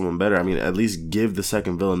replace it with someone better. I mean, at least give the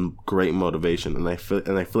second villain great motivation. And I feel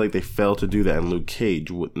like they failed to do that in Luke Cage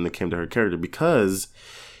when it came to her character, because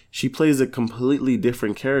she plays a completely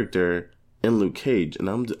different character in Luke Cage, and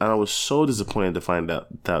I was so disappointed to find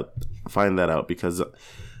that out, because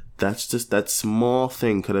that small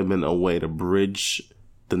thing could have been a way to bridge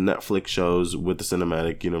the Netflix shows with the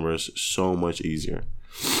cinematic universe so much easier.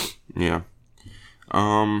 Yeah.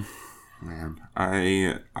 Man,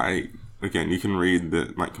 I again, you can read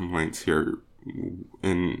my complaints here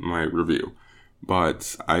in my review,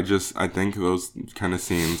 but I think those kind of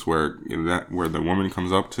scenes where the woman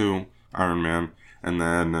comes up to Iron Man, and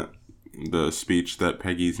then the speech that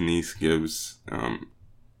Peggy's niece gives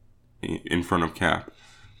in front of Cap,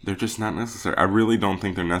 they're just not necessary. I really don't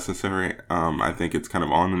think they're necessary. I think it's kind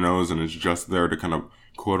of on the nose, and it's just there to kind of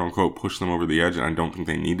quote unquote push them over the edge, and I don't think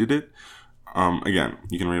they needed it. Again,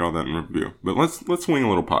 you can read all that in review, but let's swing a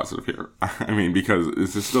little positive here. I mean, because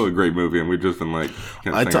this is still a great movie, and we've just been like.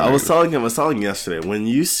 I was telling him yesterday, when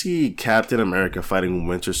you see Captain America fighting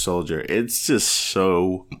Winter Soldier, it's just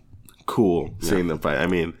so cool seeing them fight. I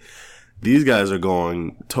mean, these guys are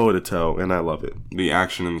going toe to toe, and I love it. The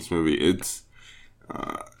action in this movie, it's.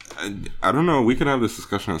 I don't know. We could have this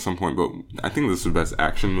discussion at some point, but I think this is the best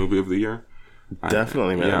action movie of the year.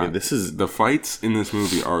 Definitely, man. Yeah. I mean, this is the fights in this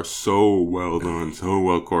movie are so well done, so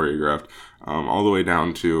well choreographed, all the way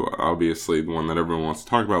down to obviously the one that everyone wants to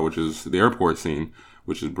talk about, which is the airport scene,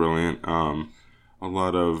 which is brilliant. I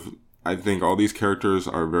think all these characters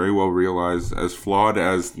are very well realized, as flawed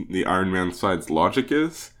as the Iron Man side's logic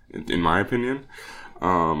is, in my opinion.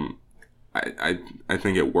 I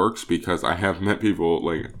think it works because I have met people,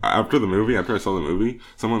 like, after I saw the movie,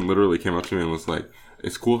 someone literally came up to me and was like,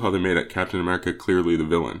 it's cool how they made it Captain America clearly the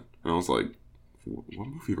villain. And I was like, what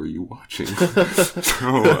movie were you watching?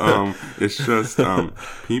 So, it's just,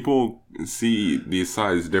 people see these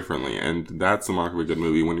sides differently, and that's the mark of a good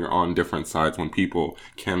movie, when you're on different sides, when people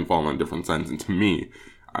can fall on different sides. And to me,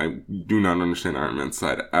 I do not understand Iron Man's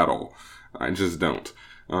side at all. I just don't.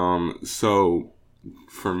 So,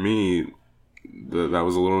 for me, that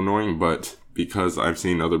was a little annoying, but because I've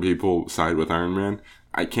seen other people side with Iron Man,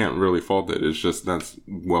 I can't really fault it. It's just that's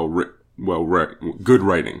good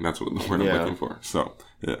writing. That's what the word I'm looking for. So,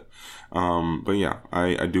 yeah. But yeah,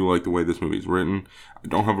 I do like the way this movie's written. I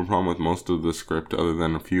don't have a problem with most of the script other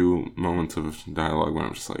than a few moments of dialogue when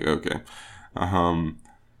I'm just like, okay.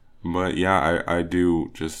 But yeah,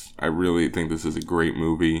 I really think this is a great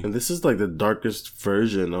movie. And this is like the darkest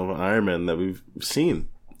version of Iron Man that we've seen.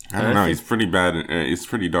 I don't know. He's pretty bad. It's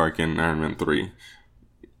pretty dark in Iron Man 3.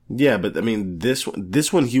 Yeah, but I mean, this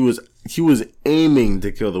one he was aiming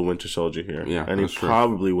to kill the Winter Soldier here. Yeah, and he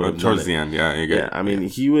probably would have done it. Towards the end, yeah. I mean,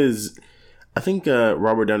 he was. I think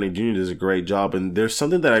Robert Downey Jr. does a great job, and there's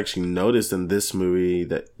something that I actually noticed in this movie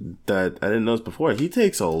that I didn't notice before. He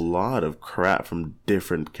takes a lot of crap from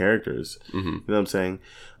different characters. Mm-hmm. You know what I'm saying?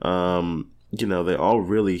 They all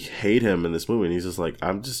really hate him in this movie, and he's just like,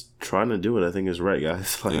 I'm just trying to do what I think is right,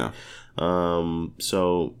 guys. Like, yeah.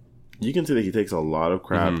 So you can see that he takes a lot of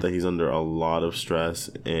crap, that he's under a lot of stress,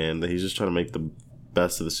 and that he's just trying to make the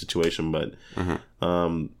best of the situation. But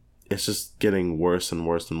it's just getting worse and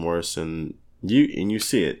worse and worse, and you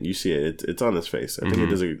see it. It's on his face. I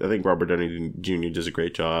think Robert Downey Jr. does a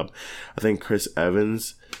great job. I think Chris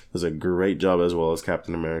Evans does a great job as well as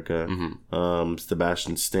Captain America.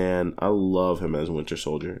 Sebastian Stan, I love him as Winter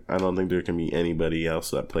Soldier. I don't think there can be anybody else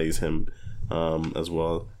that plays him as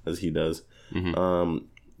well as he does.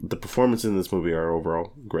 The performances in this movie are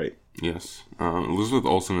overall great. Yes. Elizabeth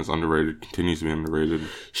Olsen is underrated, continues to be underrated.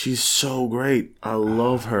 She's so great. I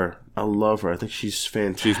love her. I think she's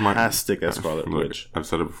fantastic as Scarlet Witch. I've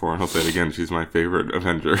said it before, and I'll say it again. She's my favorite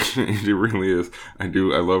Avenger. She really is. I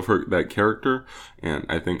love her, that character, and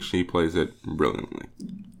I think she plays it brilliantly.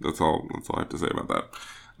 That's all I have to say about that.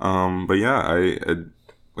 But yeah, I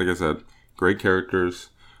like I said, great characters,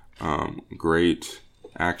 great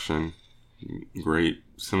action, great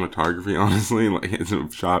cinematography, honestly. Like,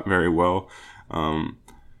 it's shot very well,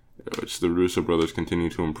 which the Russo brothers continue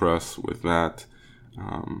to impress with that.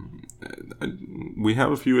 We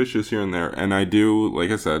have a few issues here and there, and I do, like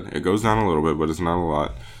I said, it goes down a little bit, but it's not a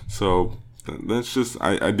lot. So that's just,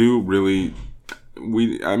 I do really,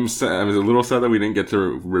 I'm a little sad that we didn't get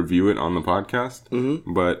to review it on the podcast,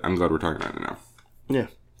 but I'm glad we're talking about it now. Yeah,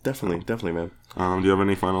 definitely, man. Do you have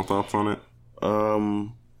any final thoughts on it?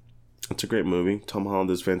 It's a great movie. Tom Holland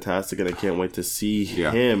is fantastic, and I can't wait to see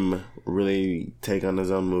him really take on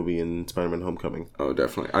his own movie in Spider-Man: Homecoming. Oh,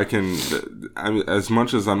 definitely. As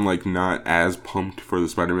much as I'm like not as pumped for the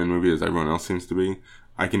Spider-Man movie as everyone else seems to be,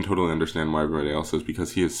 I can totally understand why everybody else is,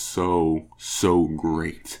 because he is so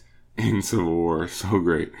great in Civil War, so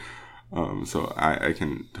great. So I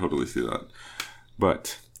can totally see that.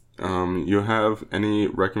 But you have any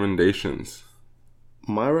recommendations?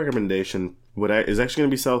 My recommendation is actually going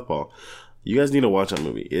to be Southpaw. You guys need to watch that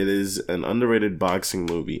movie. It is an underrated boxing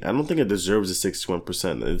movie. I don't think it deserves a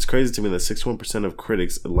 61%. It's crazy to me that 61% of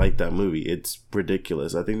critics like that movie. It's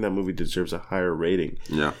ridiculous. I think that movie deserves a higher rating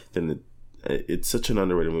than it's such an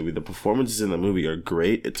underrated movie. The performances in the movie are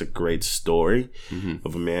great. It's a great story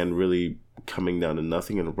of a man really coming down to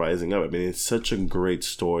nothing and rising up. I mean, it's such a great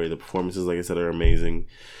story. The performances, like I said, are amazing.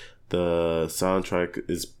 The soundtrack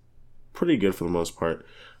is pretty good for the most part.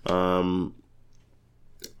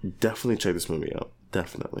 Definitely check this movie out.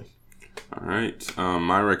 Definitely. All right.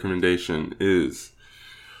 My recommendation is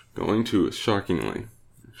going to shockingly,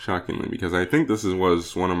 because I think this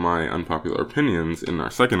was one of my unpopular opinions in our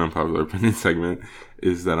second unpopular opinion segment,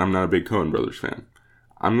 is that I'm not a big Coen Brothers fan.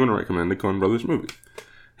 I'm going to recommend the Coen Brothers movie.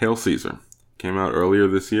 Hail Caesar. Came out earlier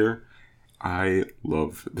this year. I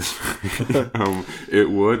love this movie. It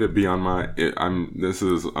would be on my... I'm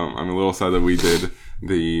a little sad that we did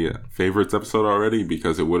the favorites episode already,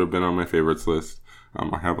 because it would have been on my favorites list.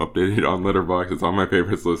 I have updated on Letterboxd. It's on my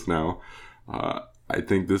favorites list now. I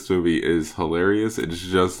think this movie is hilarious. It's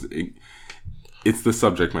just... It's the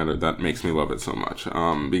subject matter that makes me love it so much.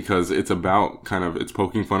 Because it's about it's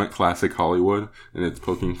poking fun at classic Hollywood, and it's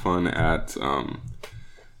poking fun at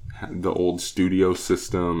the old studio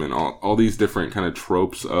system and all these different kind of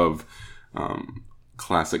tropes of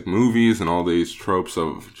classic movies, and all these tropes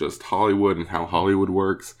of just Hollywood and how Hollywood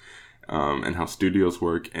works, and how studios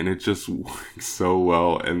work. And it just works so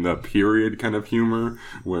well. And the period kind of humor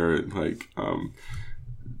where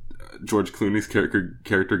George Clooney's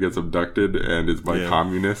character gets abducted and is by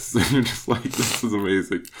communists. And you're just like, this is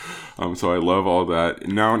amazing. So I love all that.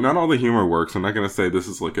 Now, not all the humor works. I'm not going to say this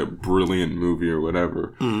is like a brilliant movie or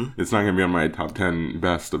whatever. It's not going to be on my top 10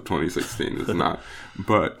 best of 2016. It's not.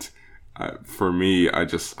 But for me, I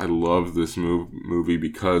love this movie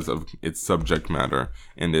because of its subject matter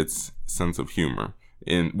and its sense of humor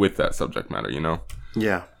with that subject matter, you know?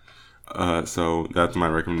 Yeah. So that's my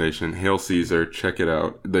recommendation. Hail Caesar. Check it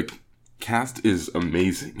out. The cast is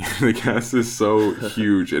amazing. The cast is so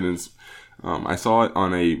huge, and it's I saw it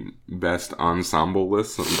on a best ensemble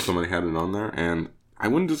list. Somebody had it on there, and I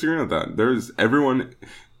wouldn't disagree with that. There's everyone,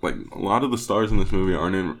 like a lot of the stars in this movie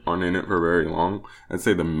aren't in it for very long. I'd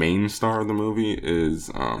say the main star of the movie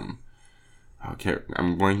is okay,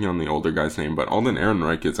 I'm blanking on the older guy's name, but Alden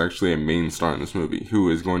Ehrenreich is actually a main star in this movie, who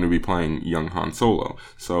is going to be playing young Han Solo.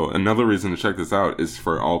 So another reason to check this out is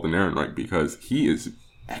for Alden Ehrenreich, because he is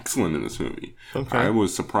excellent in this movie. Okay. I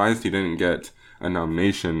was surprised he didn't get a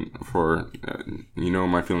nomination for,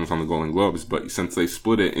 my feelings on the Golden Globes, but since they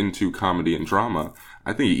split it into comedy and drama,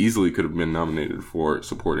 I think he easily could have been nominated for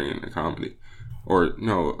supporting in a comedy. Or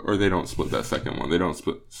they don't split that second one. They don't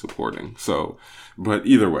split supporting. So, but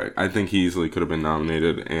either way, I think he easily could have been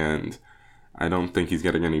nominated, and I don't think he's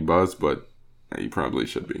getting any buzz, but he probably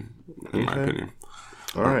should be, in my opinion.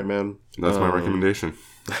 All right, man. That's my recommendation.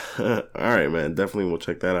 All right, man. Definitely we'll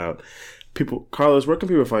check that out. Carlos, where can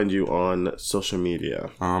people find you on social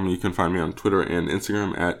media? You can find me on Twitter and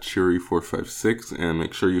Instagram at Cheery456, and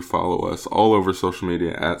make sure you follow us all over social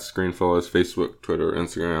media at Screenfellas, Facebook, Twitter,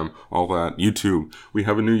 Instagram, all that. YouTube. We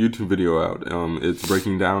have a new YouTube video out. It's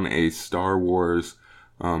breaking down a Star Wars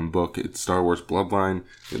book. It's Star Wars Bloodline.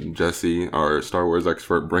 And Jesse, our Star Wars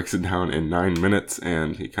expert, breaks it down in 9 minutes,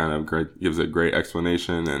 and he kind of gives a great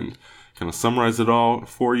explanation and kind of summarize it all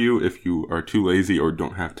for you if you are too lazy or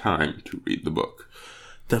don't have time to read the book.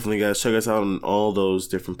 Definitely, guys. Check us out on all those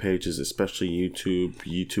different pages, especially YouTube.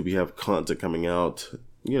 YouTube, we have content coming out,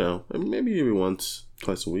 maybe once,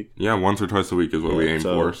 twice a week. Yeah, once or twice a week is what we aim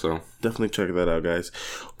for. So definitely check that out, guys.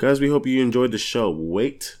 Guys, we hope you enjoyed the show.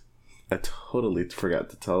 Wait, I totally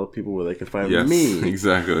forgot to tell people where they can find me. Yes,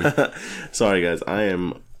 exactly. Sorry, guys. I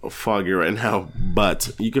am foggy right now, but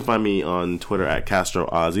you can find me on Twitter at Castro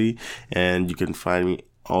Ozzy, and you can find me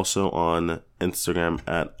also on Instagram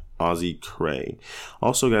at Ozzy Cray.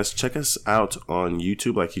 Also, guys, check us out on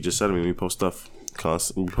YouTube. Like he just said, we post stuff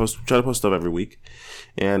constantly. We try to post stuff every week.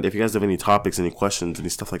 And if you guys have any topics, any questions, any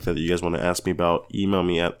stuff like that you guys want to ask me about, email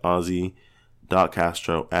me at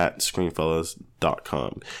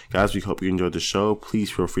ozzy.castro@screenfellas.com. Guys, we hope you enjoyed the show. Please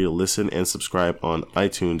feel free to listen and subscribe on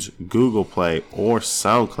iTunes, Google Play, or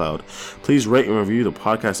SoundCloud. Please rate and review the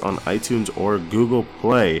podcast on iTunes or Google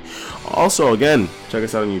Play. Also, again, check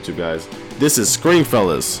us out on YouTube, guys. This is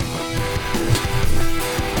Screenfellas.